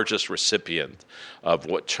largest recipient of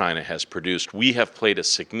what China has produced. We have played a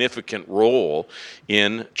significant role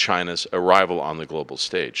in China's arrival on the global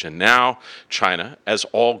stage. And now China, as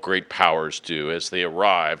all great powers do, as they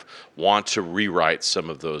arrive, want to rewrite some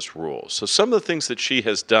of those rules. So some of the things that she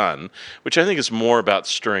has done, which I think is more about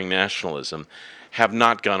stirring nationalism, have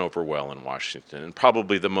not gone over well in Washington. And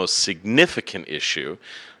probably the most significant issue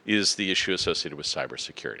is the issue associated with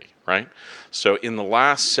cybersecurity, right? So in the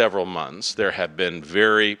last several months, there have been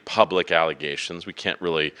very public allegations, we can't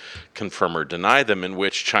really confirm or deny them, in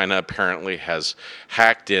which China apparently has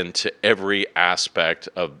hacked into every aspect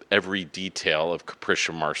of every detail of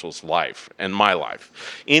Capricia Marshall's life and my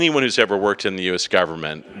life. Anyone who's ever worked in the US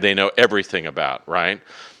government, they know everything about, right?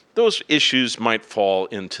 Those issues might fall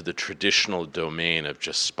into the traditional domain of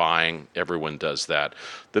just spying. Everyone does that.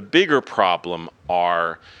 The bigger problem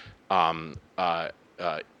are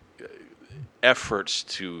efforts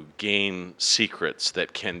to gain secrets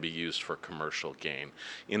that can be used for commercial gain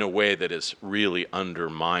in a way that is really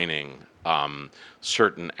undermining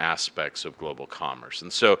certain aspects of global commerce.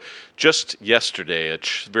 And so just yesterday, a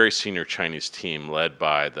very senior Chinese team led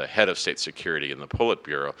by the head of state security in the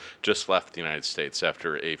Politburo just left the United States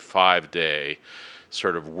after a 5-day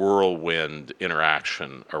sort of whirlwind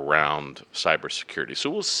interaction around cybersecurity.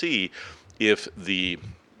 So we'll see if the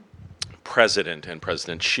President and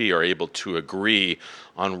President Xi are able to agree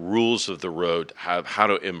on rules of the road, how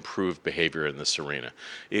to improve behavior in this arena.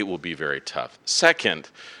 It will be very tough. Second,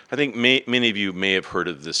 I think many of you may have heard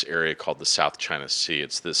of this area called the South China Sea.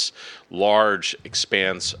 It's this large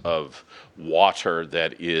expanse of water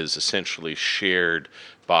that is essentially shared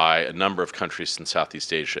by a number of countries in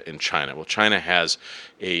Southeast Asia and China. Well, China has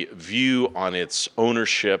a view on its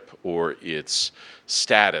ownership or its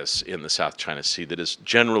status in the South China Sea that is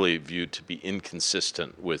generally viewed to be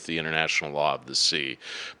inconsistent with the international law of the sea.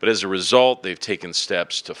 But as a result, they've taken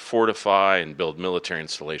steps to fortify and build military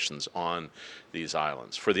installations on these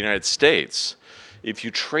islands. For the United States, if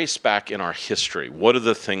you trace back in our history, what are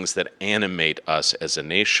the things that animate us as a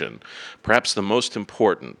nation? Perhaps the most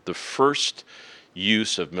important, the first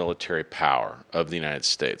use of military power of the United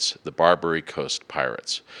States, the Barbary Coast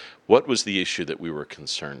pirates. What was the issue that we were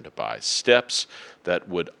concerned by? Steps that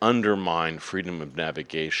would undermine freedom of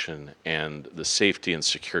navigation and the safety and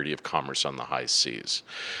security of commerce on the high seas.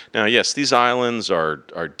 Now, yes, these islands are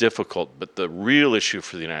difficult, but the real issue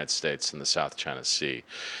for the United States in the South China Sea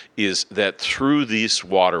is that through these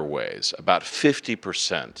waterways, about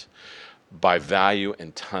 50% by value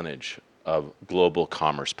and tonnage of global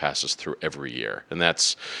commerce passes through every year. And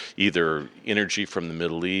that's either energy from the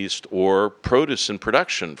Middle East or produce and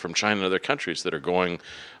production from China and other countries that are going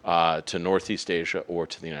to Northeast Asia or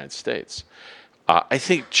to the United States. I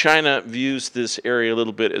think China views this area a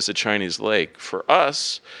little bit as a Chinese lake. For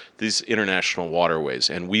us, these international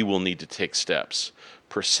waterways, and we will need to take steps,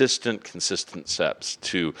 persistent, consistent steps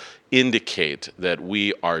to indicate that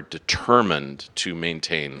we are determined to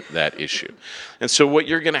maintain that issue. And so what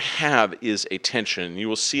you're going to have is a tension, and you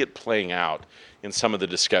will see it playing out in some of the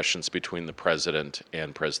discussions between the president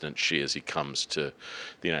and President Xi as he comes to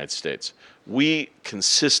the United States. We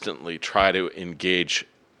consistently try to engage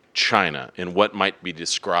China in what might be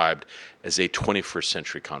described as a 21st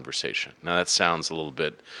century conversation. Now that sounds a little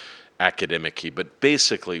bit academic-y, but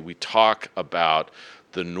basically we talk about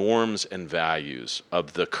the norms and values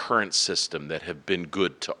of the current system that have been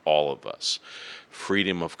good to all of us.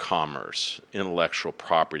 Freedom of commerce, intellectual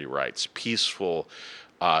property rights, peaceful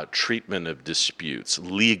treatment of disputes,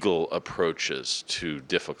 legal approaches to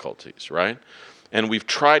difficulties, right? And we've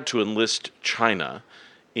tried to enlist China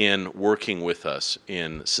in working with us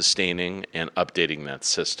in sustaining and updating that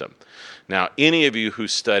system. Now, any of you who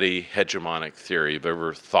study hegemonic theory, have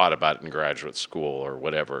ever thought about it in graduate school or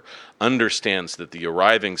whatever, understands that the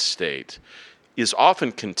arriving state is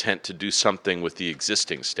often content to do something with the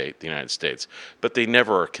existing state, the United States, but they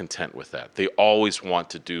never are content with that. They always want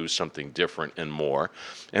to do something different and more.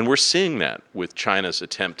 And we're seeing that with China's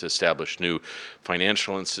attempt to establish new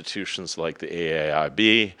financial institutions like the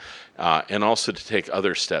AIIB, and also to take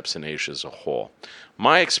other steps in Asia as a whole.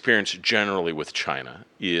 My experience generally with China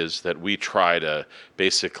is that we try to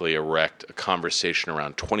basically erect a conversation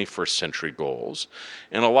around 21st century goals,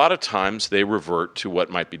 and a lot of times they revert to what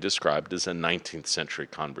might be described as a 19th century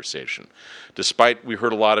conversation. Despite, we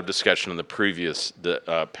heard a lot of discussion in the previous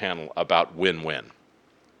panel about win-win.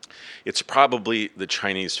 It's probably the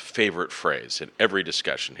Chinese favorite phrase in every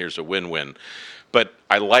discussion. Here's a win-win. But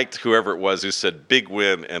I liked whoever it was who said big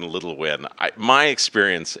win and little win. My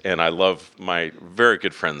experience, and I love my very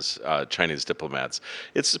good friends, Chinese diplomats,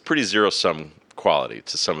 it's a pretty zero-sum quality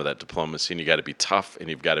to some of that diplomacy, and you got to be tough and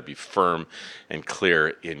you've got to be firm and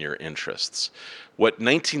clear in your interests. What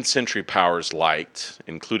 19th century powers liked,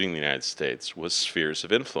 including the United States, was spheres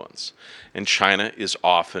of influence. And China is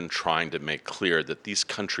often trying to make clear that these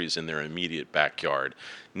countries in their immediate backyard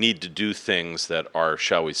need to do things that are,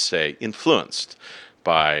 shall we say, influenced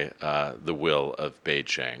by the will of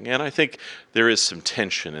Beijing. And I think there is some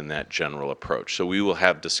tension in that general approach. So we will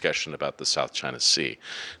have discussion about the South China Sea.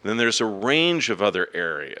 And then there's a range of other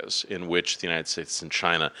areas in which the United States and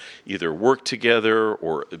China either work together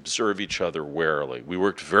or observe each other warily. We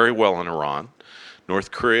worked very well on Iran. North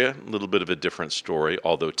Korea, a little bit of a different story,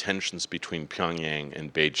 although tensions between Pyongyang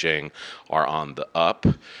and Beijing are on the up.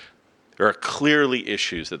 There are clearly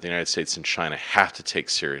issues that the United States and China have to take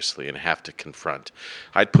seriously and have to confront.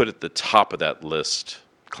 I'd put at the top of that list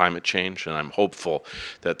climate change, and I'm hopeful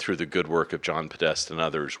that through the good work of John Podesta and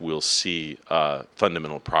others, we'll see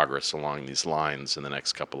fundamental progress along these lines in the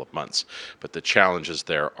next couple of months. But the challenges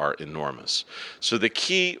there are enormous. So the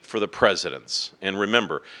key for the presidents, and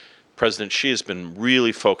remember, President Xi has been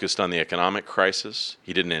really focused on the economic crisis.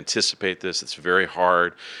 He didn't anticipate this. It's very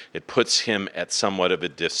hard. It puts him at somewhat of a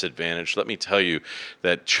disadvantage. Let me tell you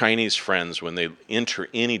that Chinese friends, when they enter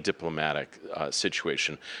any diplomatic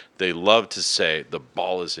situation, they love to say the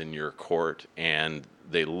ball is in your court, and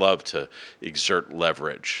they love to exert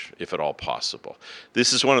leverage, if at all possible.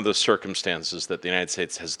 This is one of those circumstances that the United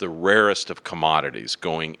States has the rarest of commodities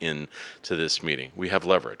going into this meeting. We have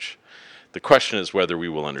leverage. The question is whether we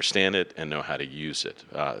will understand it and know how to use it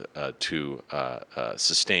to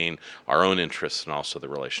sustain our own interests and also the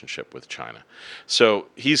relationship with China. So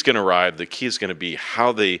he's going to arrive. The key is going to be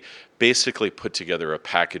how they basically put together a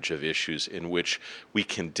package of issues in which we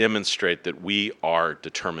can demonstrate that we are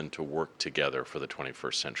determined to work together for the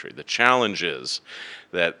 21st century. The challenge is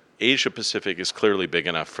that Asia Pacific is clearly big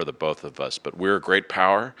enough for the both of us, but we're a great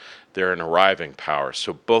power. They're an arriving power,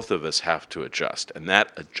 so both of us have to adjust, and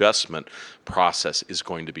that adjustment process is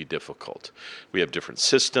going to be difficult. We have different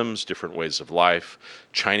systems, different ways of life.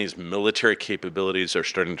 Chinese military capabilities are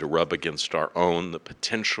starting to rub against our own. The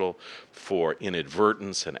potential for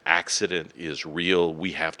inadvertence and accident is real.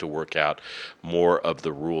 We have to work out more of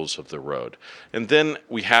the rules of the road. And then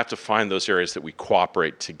we have to find those areas that we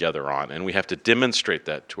cooperate together on, and we have to demonstrate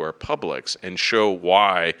that to our publics and show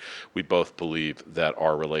why we both believe that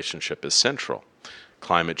our relationship is central.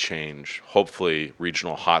 Climate change, hopefully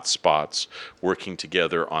regional hotspots, working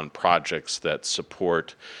together on projects that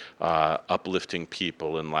support uplifting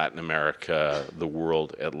people in Latin America, the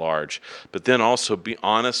world at large, but then also be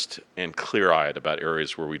honest and clear-eyed about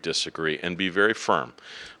areas where we disagree and be very firm.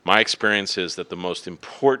 My experience is that the most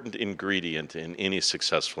important ingredient in any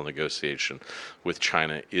successful negotiation with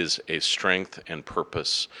China is a strength and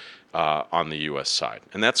purpose on the U.S. side.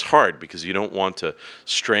 And that's hard because you don't want to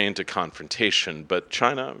stray into confrontation, but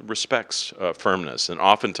China respects firmness. And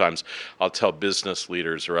oftentimes I'll tell business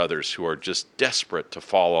leaders or others who are just desperate to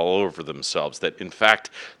fall all over themselves that, in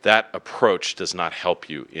fact, that approach does not help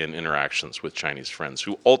you in interactions with Chinese friends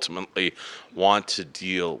who ultimately want to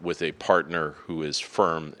deal with a partner who is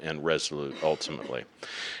firm and resolute ultimately.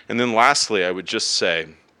 And then lastly, I would just say,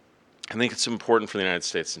 I think it's important for the United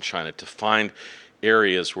States and China to find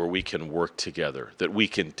areas where we can work together, that we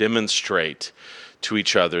can demonstrate to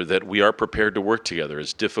each other that we are prepared to work together,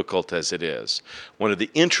 as difficult as it is. One of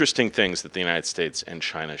the interesting things that the United States and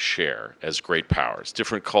China share as great powers,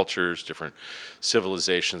 different cultures, different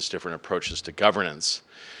civilizations, different approaches to governance,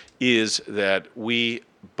 is that we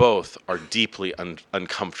both are deeply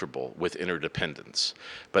uncomfortable with interdependence,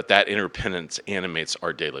 but that interdependence animates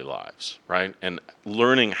our daily lives, right? And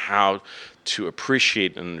learning how to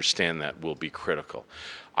appreciate and understand that will be critical.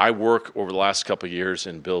 I work over the last couple of years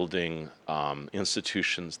in building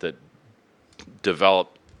institutions that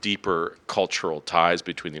develop deeper cultural ties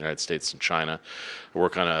between the United States and China. I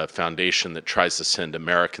work on a foundation that tries to send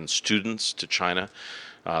American students to China.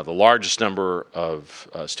 The largest number of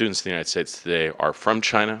students in the United States today are from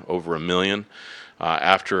China, over 1 million.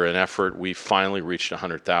 After an effort, we finally reached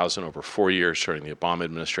 100,000 over 4 years during the Obama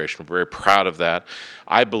administration. We're very proud of that.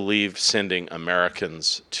 I believe sending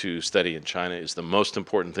Americans to study in China is the most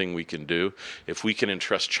important thing we can do. If we can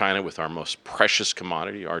entrust China with our most precious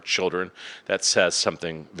commodity, our children, that says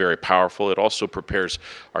something very powerful. It also prepares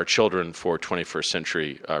our children for 21st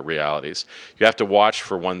century realities. You have to watch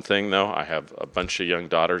for one thing, though. I have a bunch of young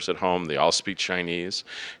daughters at home. They all speak Chinese.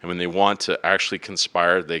 And when they want to actually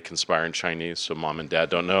conspire, they conspire in Chinese. So Mom and Dad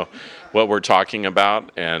don't know what we're talking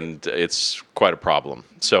about, and it's quite a problem.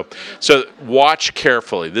 So watch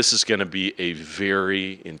carefully. This is going to be a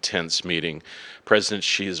very intense meeting. President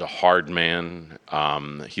Xi is a hard man.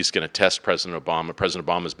 He's going to test President Obama. President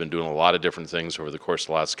Obama has been doing a lot of different things over the course of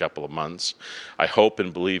the last couple of months. I hope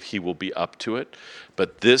and believe he will be up to it.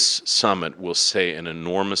 But this summit will say an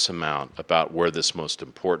enormous amount about where this most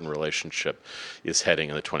important relationship is heading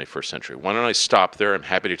in the 21st century. Why don't I stop there? I'm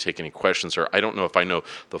happy to take any questions, or I don't know if I know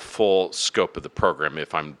the full scope of the program,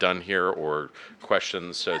 if I'm done here or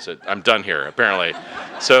questions. So I'm done here, apparently.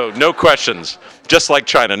 So no questions, just like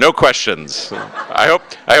China, no questions. I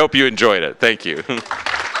hope you enjoyed it. Thank you.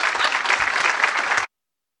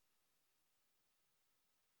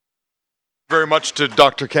 Very much to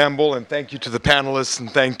Dr. Campbell, and thank you to the panelists,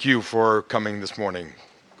 and thank you for coming this morning.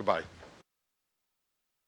 Goodbye.